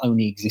Invisibles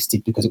only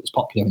existed because it was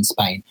popular in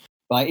Spain.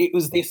 But it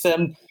was this,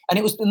 and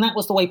that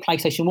was the way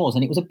PlayStation was,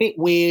 and it was a bit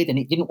weird, and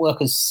it didn't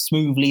work as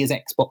smoothly as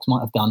Xbox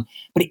might have done,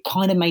 but it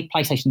kind of made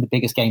PlayStation the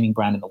biggest gaming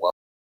brand in the world.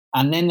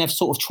 And then they've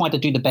sort of tried to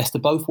do the best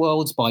of both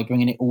worlds by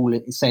bringing it all,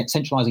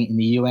 centralizing it in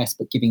the US,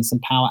 but giving some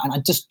power. And I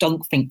just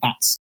don't think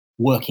that's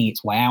working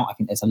its way out. I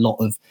think there's a lot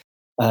of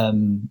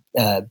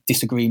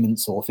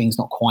disagreements or things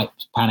not quite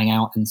panning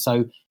out. And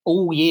so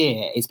all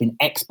year it's been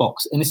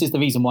Xbox. And this is the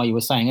reason why you were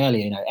saying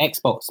earlier,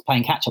 Xbox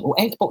playing catch up. Well,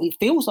 Xbox, it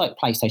feels like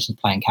PlayStation's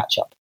playing catch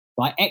up,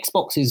 right?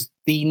 Xbox is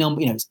the number,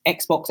 it's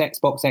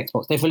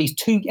Xbox. They've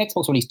released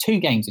Xbox released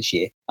 2 games this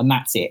year, and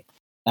that's it.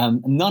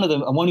 None of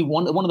them, and only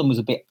one of them was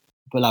a bit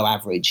below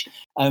average.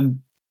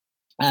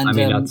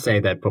 I'd say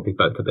they're probably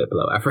both a bit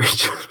below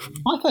average.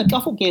 I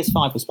thought Gears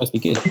 5 was supposed to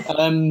be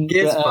good.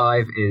 Gears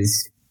 5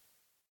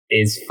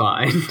 is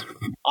fine.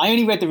 I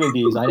only read the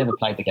reviews. I never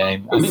played the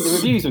game. I think the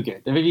reviews are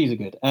good.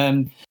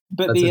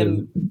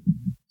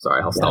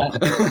 Sorry, I'll stop.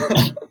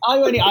 Hang on, I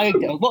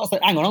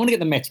want to get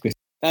the Metacritic.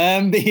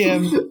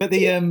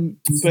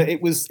 But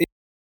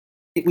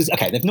it was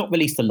okay. They've not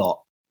released a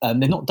lot.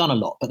 They've not done a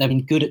lot, but they've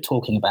been good at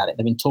talking about it.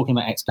 They've been talking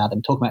about xCloud. They've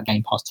been talking about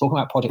Game Pass, talking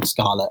about Project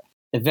Scarlet.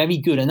 They're very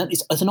good. And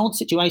it's an odd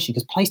situation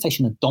because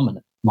PlayStation are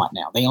dominant right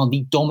now. They are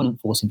the dominant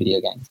force in video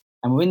games.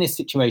 And we're in this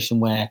situation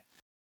where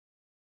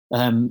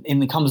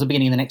comes the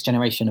beginning of the next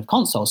generation of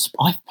consoles,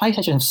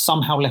 PlayStation have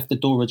somehow left the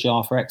door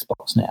ajar for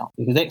Xbox now.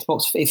 Because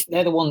Xbox, if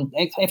they're the one,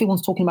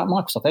 everyone's talking about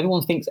Microsoft.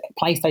 Everyone thinks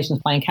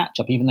PlayStation's playing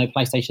catch-up, even though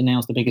PlayStation now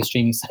is the biggest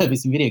streaming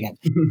service in video games.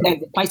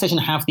 PlayStation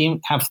have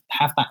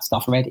that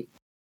stuff ready.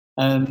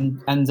 And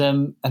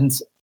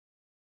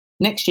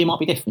next year might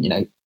be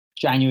different,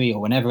 January or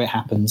whenever it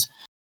happens,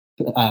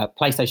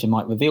 PlayStation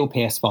might reveal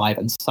PS5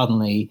 and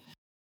suddenly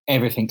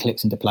everything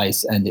clicks into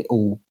place and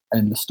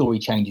the story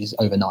changes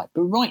overnight.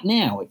 But right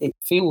now it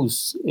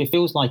feels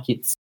like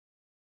it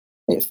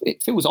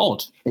feels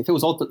odd. It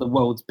feels odd that the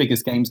world's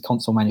biggest games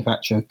console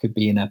manufacturer could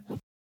be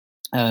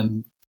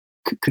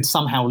could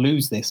somehow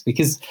lose this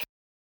because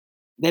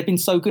they've been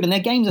so good and their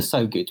games are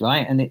so good,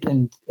 right?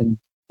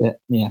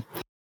 Yeah.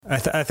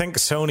 I think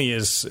Sony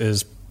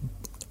is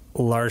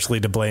largely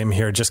to blame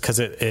here, just because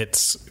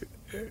it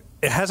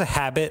has a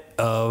habit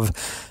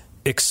of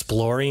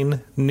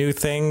exploring new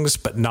things,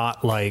 but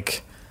not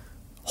like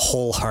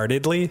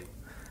wholeheartedly.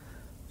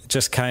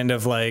 Just kind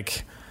of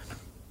like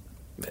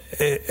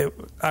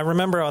I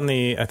remember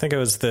I think it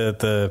was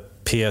the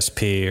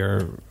PSP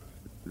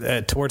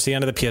or towards the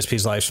end of the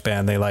PSP's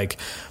lifespan, they like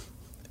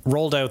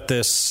rolled out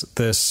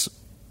this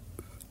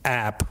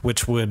app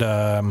which would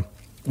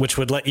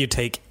let you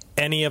take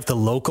any of the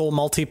local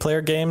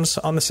multiplayer games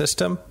on the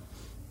system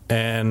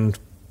and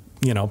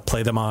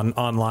play them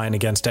online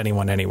against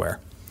anyone anywhere.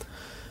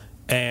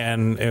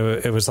 And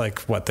it was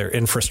like their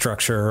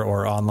infrastructure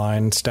or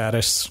online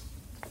status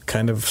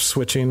kind of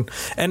switching,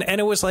 and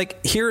it was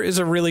like, here is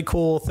a really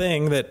cool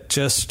thing that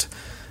just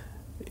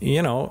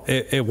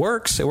it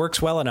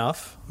works well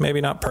enough,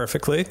 maybe not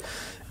perfectly,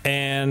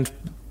 and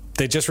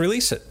they just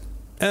release it.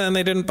 And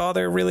they didn't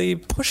bother really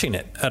pushing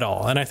it at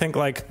all. And I think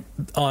like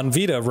on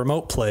Vita,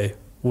 Remote Play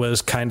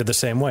was kind of the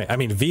same way. I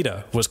mean,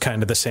 Vita was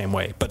kind of the same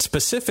way, but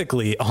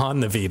specifically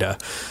on the Vita,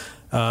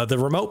 the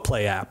Remote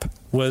Play app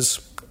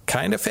was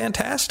kind of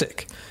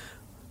fantastic.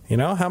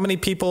 How many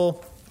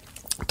people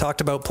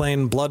talked about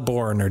playing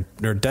Bloodborne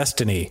or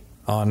Destiny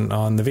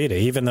on the Vita,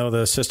 even though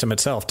the system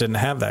itself didn't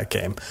have that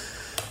game,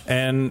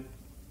 and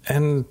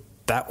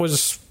that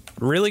was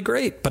really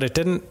great, but it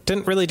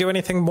didn't really do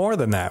anything more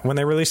than that. When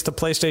they released the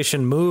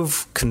PlayStation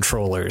Move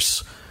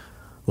controllers,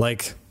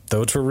 like,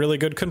 those were really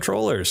good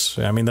controllers.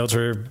 I mean, those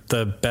were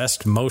the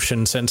best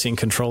motion sensing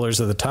controllers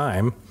of the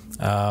time.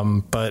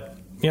 But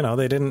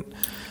they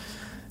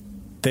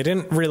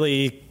didn't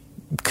really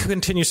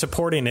continue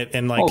supporting it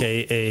in like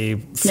a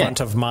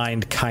front of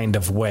mind kind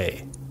of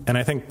way. And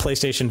I think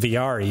PlayStation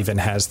VR even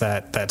has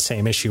that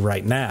same issue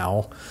right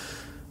now,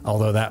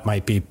 although that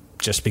might be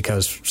just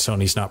because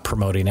Sony's not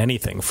promoting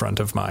anything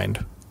front of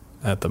mind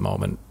at the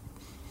moment.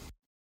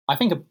 I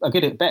think a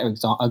good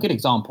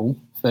example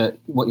for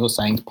what you're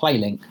saying is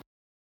PlayLink,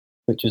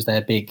 which was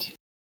their big.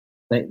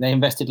 They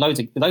invested loads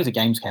of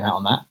games came out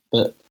on that,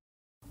 but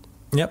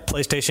yep,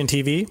 PlayStation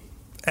TV.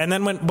 And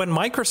then when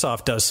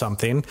Microsoft does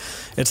something,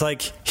 it's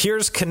like,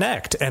 here's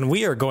Kinect, and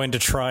we are going to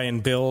try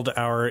and build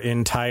our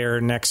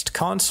entire next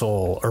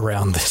console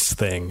around this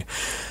thing.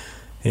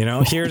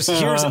 Here's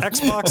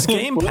Xbox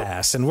Game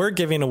Pass, and we're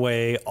giving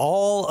away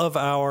all of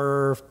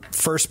our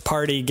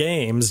first-party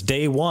games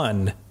day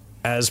one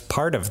as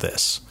part of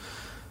this.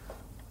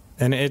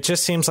 And it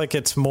just seems like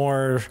it's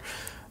more,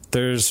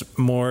 there's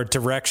more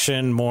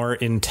direction, more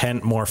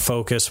intent, more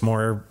focus,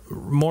 more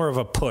of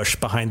a push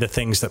behind the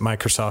things that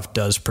Microsoft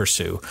does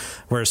pursue,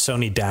 whereas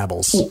Sony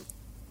dabbles.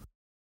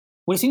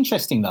 Well, it's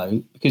interesting,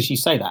 though, because you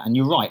say that, and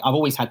you're right. I've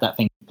always had that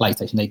thing with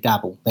PlayStation. They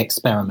dabble, they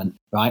experiment,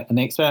 right? And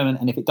they experiment,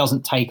 and if it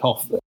doesn't take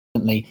off,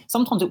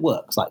 sometimes it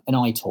works, like an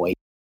iToy.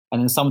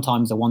 And then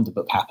sometimes a Wonder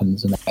Book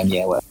happens, and then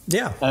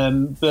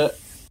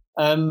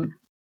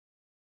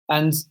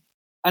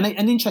And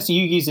interesting,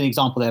 you used an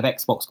example there of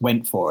Xbox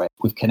went for it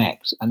with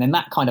Kinect, and then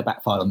that kind of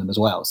backfired on them as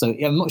well. So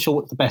I'm not sure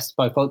what's the best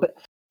both, but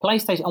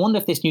PlayStation, I wonder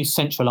if this new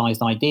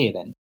centralized idea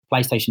then,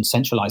 PlayStation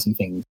centralizing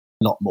things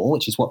a lot more,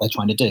 which is what they're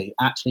trying to do,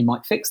 actually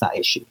might fix that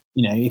issue.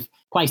 If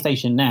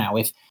PlayStation now,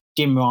 if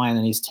Jim Ryan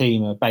and his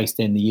team are based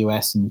in the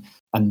US and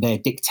they're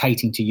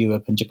dictating to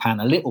Europe and Japan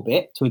a little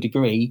bit to a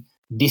degree,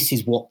 this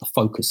is what the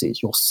focus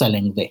is. You're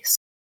selling this.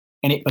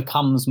 And it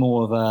becomes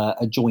more of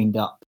a joined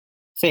up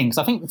thing.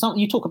 So I think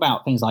you talk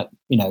about things like,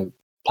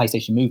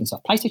 PlayStation Move and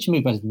stuff. PlayStation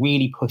Move was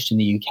really pushed in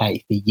the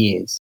UK for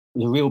years. It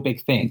was a real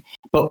big thing.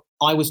 But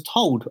I was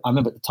told, I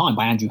remember at the time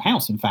by Andrew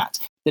House, in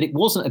fact, that it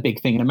wasn't a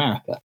big thing in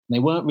America. They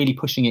weren't really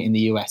pushing it in the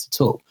US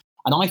at all.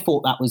 And I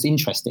thought that was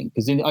interesting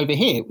because over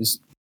here it was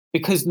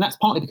and that's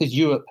partly because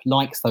Europe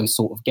likes those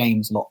sort of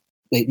games a lot.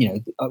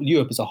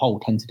 Europe as a whole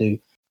tend to do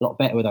a lot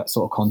better with that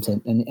sort of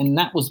content. And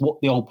that was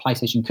what the old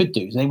PlayStation could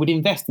do. So they would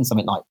invest in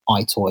something like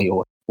iToy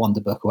or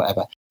Wonderbook or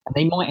whatever. And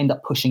they might end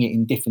up pushing it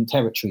in different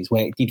territories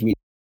where it did really,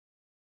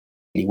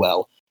 really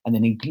well, and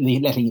then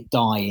letting it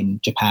die in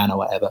Japan or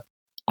whatever.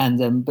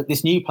 And but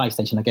this new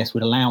PlayStation, I guess,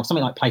 would allow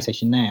something like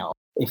PlayStation Now,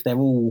 if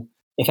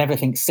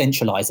everything's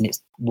centralized and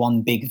it's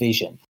one big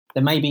vision,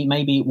 then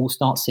maybe we'll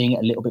start seeing it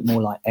a little bit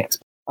more like Xbox.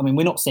 I mean,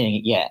 we're not seeing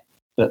it yet,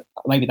 but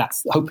maybe I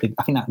think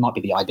that might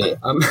be the idea.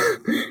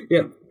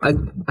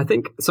 I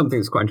think something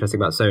that's quite interesting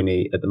about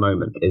Sony at the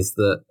moment is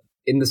that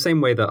in the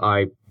same way that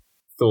I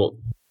thought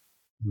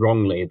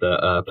wrongly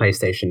that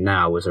PlayStation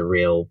Now was a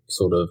real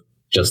sort of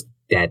just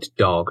dead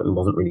dog and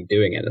wasn't really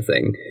doing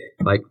anything,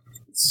 like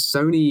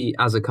Sony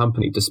as a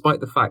company,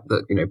 despite the fact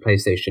that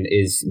PlayStation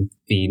is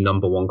the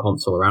number one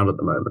console around at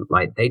the moment,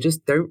 like they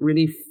just don't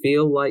really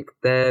feel like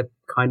they're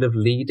kind of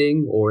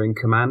leading or in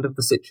command of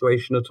the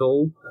situation at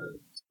all.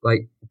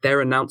 Like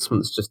their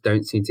announcements just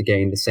don't seem to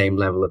gain the same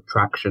level of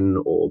traction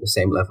or the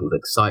same level of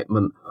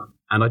excitement.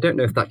 And I don't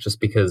know if that's just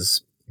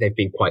because they've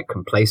been quite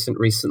complacent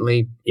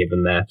recently,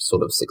 given their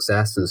sort of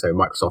success, and so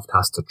Microsoft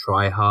has to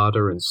try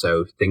harder, and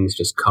so things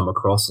just come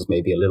across as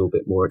maybe a little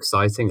bit more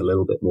exciting, a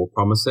little bit more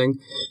promising.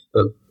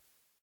 But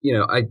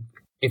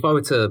if I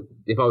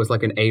was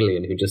like an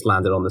alien who just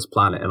landed on this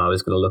planet and I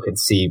was going to look and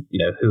see,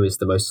 who is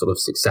the most sort of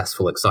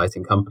successful,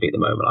 exciting company at the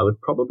moment, I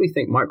would probably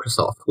think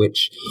Microsoft,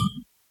 which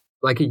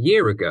like a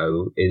year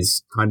ago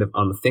is kind of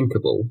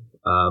unthinkable.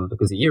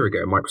 Because a year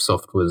ago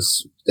Microsoft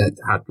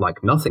had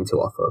like nothing to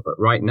offer, but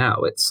right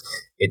now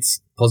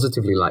it's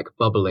positively like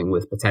bubbling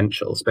with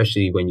potential,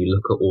 especially when you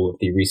look at all of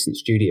the recent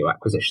studio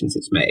acquisitions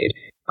it's made.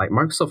 Like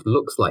Microsoft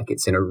looks like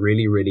it's in a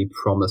really, really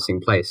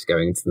promising place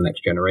going into the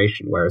next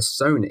generation, whereas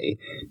Sony,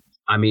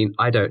 I mean,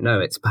 I don't know,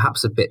 it's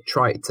perhaps a bit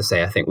trite to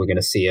say I think we're going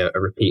to see a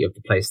repeat of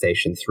the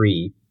PlayStation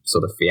 3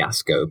 sort of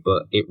fiasco,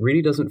 but it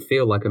really doesn't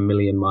feel like a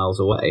million miles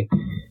away.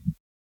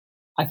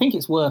 I think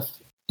it's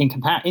worth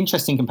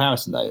interesting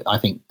comparison, though. I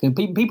think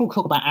people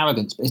talk about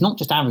arrogance, but it's not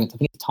just arrogance. I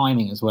think it's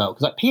timing as well.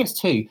 Because like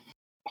PS2,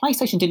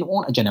 PlayStation didn't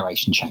want a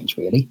generation change,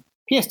 really.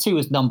 PS2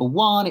 was number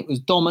one. It was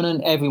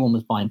dominant. Everyone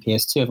was buying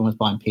PS2. Everyone was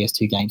buying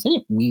PS2 games. They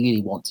didn't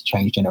really want to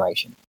change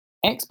generation.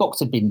 Xbox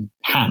had been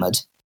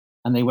hammered,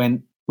 and they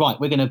went, right,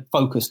 we're going to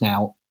focus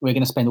now. We're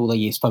going to spend all the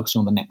years focusing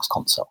on the next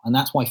console. And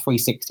that's why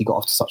 360 got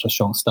off to such a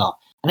strong start.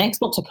 And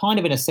Xbox are kind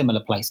of in a similar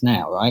place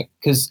now, right?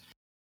 Because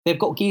they've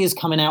got Gears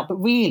coming out, but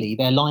really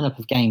their lineup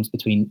of games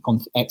on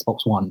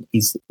Xbox One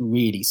is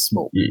really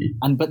small.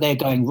 But they're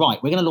going,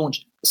 right, we're going to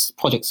launch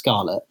Project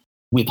Scarlet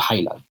with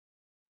Halo.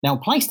 Now,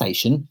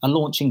 PlayStation are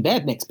launching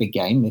their next big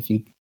game,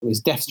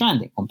 is Death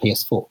Stranding on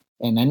PS4.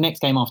 And their next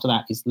game after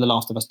that is The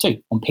Last of Us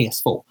 2 on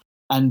PS4.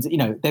 And,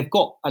 they've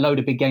got a load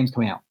of big games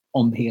coming out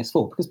on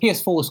PS4 because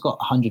PS4's got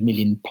 100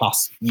 million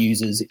plus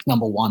users. It's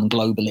number one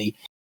globally.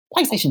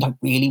 PlayStation don't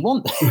really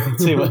want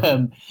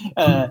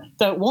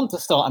to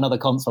start another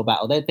console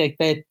battle. They're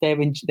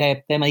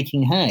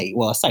making hay.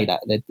 Well, I say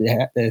that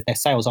their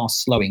sales are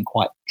slowing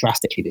quite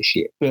drastically this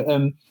year, but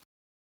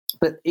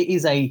it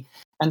is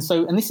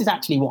and this is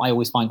actually what I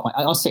always find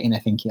I was sitting there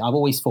thinking, I've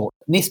always thought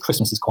this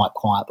Christmas is quite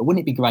quiet, but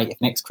wouldn't it be great if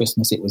next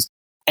Christmas it was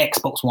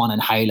Xbox One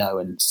and Halo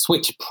and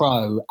Switch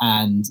Pro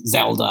and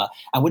Zelda,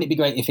 and wouldn't it be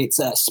great if it's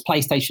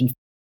PlayStation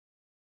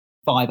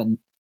 5 and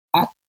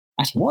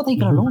actually, what are they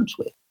going to launch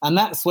with? And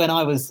that's when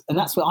I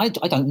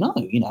don't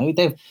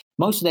know.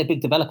 Most of their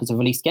big developers have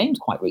released games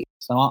quite recently.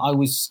 So I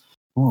was,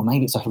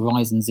 maybe it's a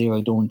Horizon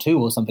Zero Dawn 2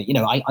 or something.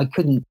 I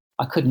couldn't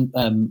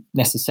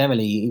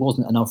necessarily. It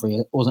wasn't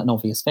an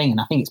obvious thing, and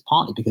I think it's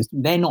partly because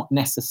they're not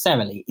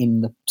necessarily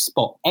in the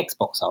spot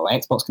Xbox are.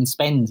 Xbox can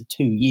spend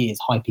 2 years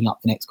hyping up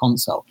the next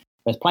console,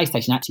 whereas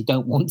PlayStation actually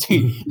don't want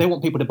to. They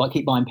want people to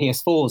keep buying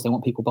PS4s. They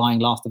want people buying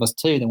Last of Us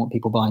 2. They want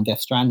people buying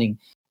Death Stranding.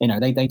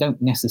 They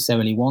don't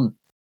necessarily want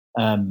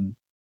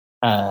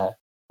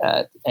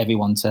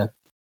everyone to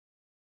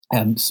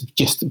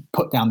just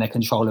put down their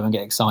controller and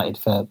get excited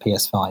for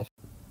PS5.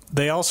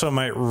 They also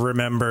might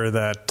remember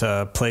that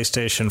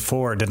PlayStation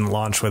 4 didn't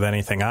launch with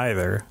anything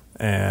either,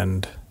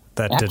 and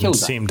that didn't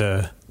seem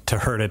to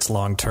hurt its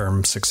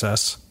long-term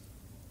success.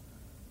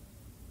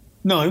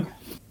 No,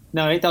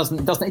 it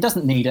doesn't. It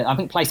doesn't need it. I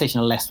think PlayStation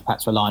are less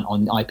perhaps reliant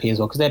on IP as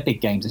well because they're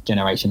big games this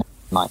generation.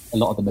 Like a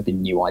lot of them have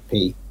been new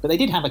IP, but they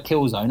did have a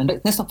Killzone,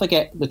 and let's not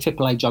forget the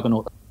AAA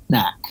juggernaut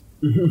Knack.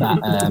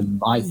 That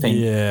I think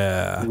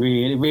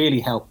really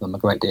helped them a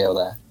great deal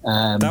there.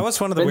 That was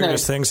one of the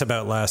weirdest things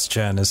about last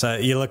gen is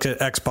that you look at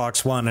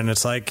Xbox One and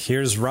it's like,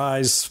 here's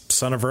Rise,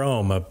 Son of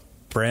Rome, a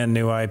brand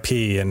new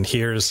IP, and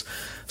here's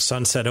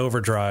Sunset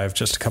Overdrive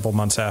just a couple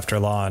months after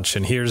launch,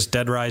 and here's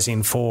Dead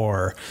Rising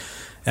 4,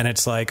 and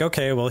it's like,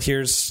 okay, well,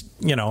 here's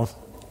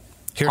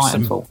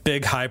some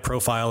big high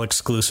profile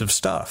exclusive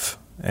stuff,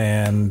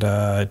 and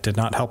it did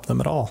not help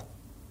them at all.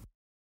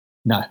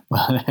 No,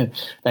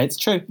 it's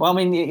true. Well, I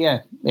mean,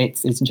 yeah,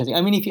 it's interesting.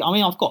 I mean,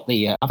 I've got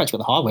I've actually got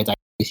the hardware day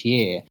this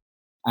year,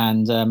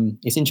 and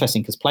it's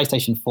interesting because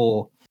PlayStation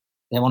 4,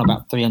 they're on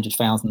about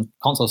 300,000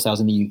 console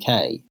sales in the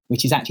UK,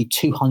 which is actually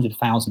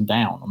 200,000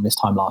 down on this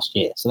time last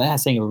year. So they're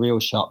seeing a real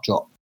sharp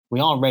drop. We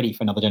are ready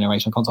for another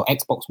generation console.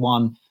 Xbox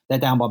One, they're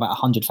down by about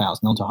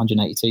 100,000, onto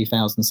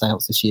 182,000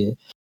 sales this year.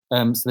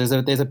 So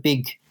there's a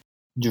big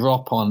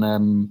drop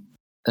on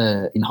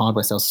in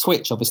hardware sales.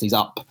 Switch obviously is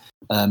up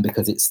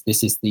because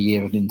this is the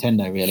year of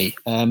Nintendo really.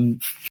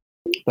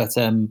 But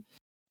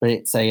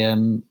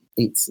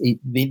it's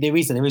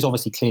there is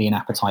obviously clearly an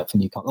appetite for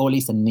new consoles, or at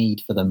least a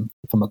need for them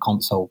from a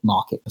console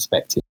market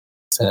perspective.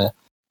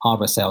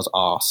 Hardware sales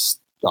are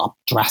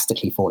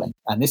drastically falling,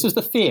 and this was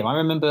the fear. I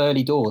remember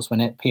early doors when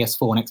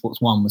PS4 and Xbox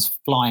One was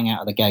flying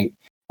out of the gate,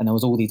 and there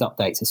was all these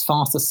updates. It's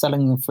faster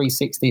selling than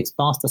 360. It's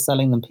faster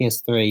selling than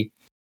PS3.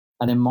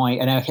 And then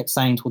I kept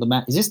saying to all the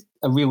man, is this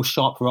a real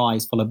sharp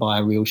rise followed by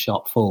a real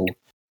sharp fall?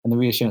 And the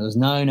reassurance was,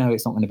 no,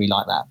 it's not going to be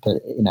like that.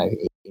 But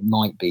it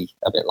might be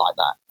a bit like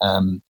that.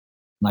 And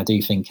I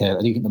do think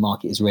the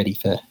market is ready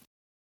for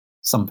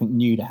something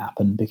new to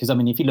happen. Because I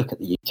mean, if you look at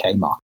the UK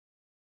market,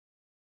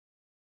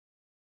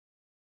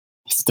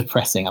 it's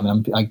depressing. I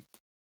mean,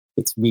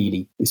 it's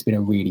been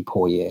a really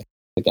poor year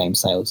for game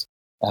sales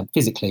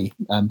physically,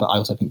 but I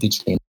also think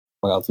digitally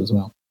as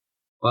well.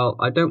 Well,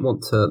 I don't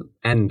want to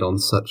end on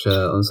such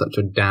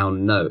a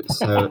down note.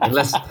 So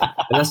unless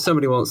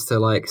somebody wants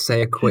to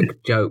say a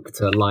quick joke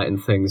to lighten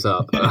things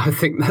up, I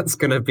think that's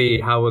going to be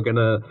how we're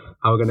gonna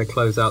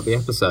close out the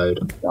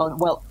episode.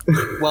 Well,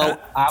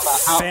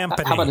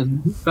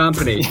 Fampany.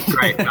 Fampany,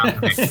 great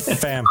Fampany.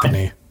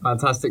 Fampany.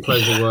 Fantastic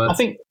closing words. I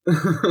think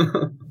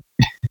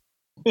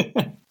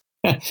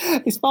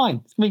it's fine.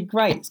 It's going to be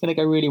great. It's going to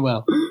go really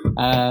well.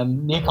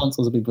 New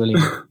consoles will be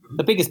brilliant.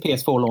 The biggest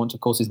PS4 launch, of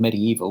course, is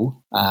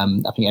Medieval. I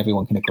think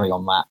everyone can agree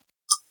on that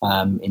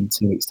in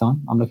 2 weeks'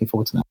 time. I'm looking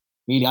forward to that.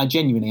 Really, I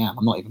genuinely am.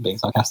 I'm not even being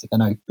sarcastic. I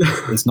know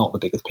it's not the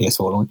biggest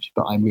PS4 launch,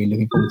 but I'm really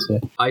looking forward to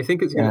it. I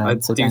think it's going to. I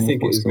do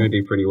think it's going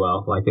to do pretty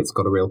well. It's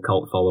got a real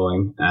cult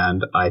following,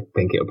 and I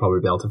think it'll probably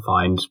be able to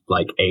find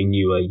a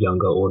newer,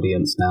 younger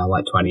audience now,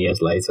 20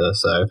 years later.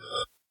 So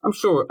I'm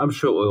sure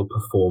it will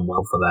perform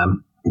well for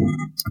them.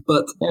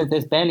 But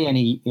there's barely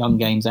any young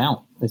games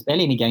out. There's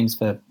barely any games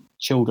for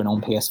children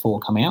on PS4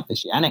 coming out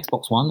this year, and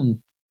Xbox One,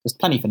 and there's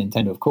plenty for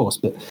Nintendo, of course.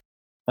 But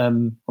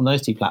on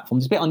those two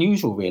platforms, it's a bit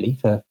unusual, really,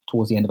 for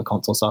towards the end of a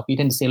console cycle. You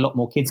tend to see a lot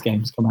more kids'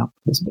 games come out.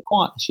 It's a bit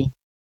quiet this year.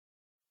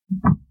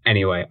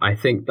 Anyway, I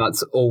think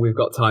that's all we've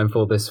got time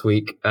for this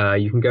week.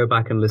 You can go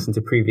back and listen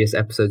to previous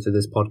episodes of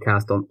this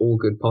podcast on all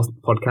good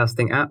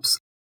podcasting apps,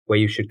 where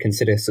you should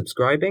consider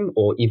subscribing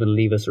or even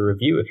leave us a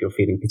review if you're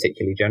feeling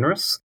particularly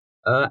generous.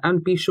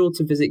 And be sure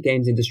to visit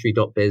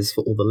GamesIndustry.biz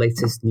for all the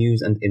latest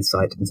news and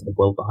insight into the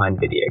world behind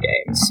video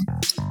games.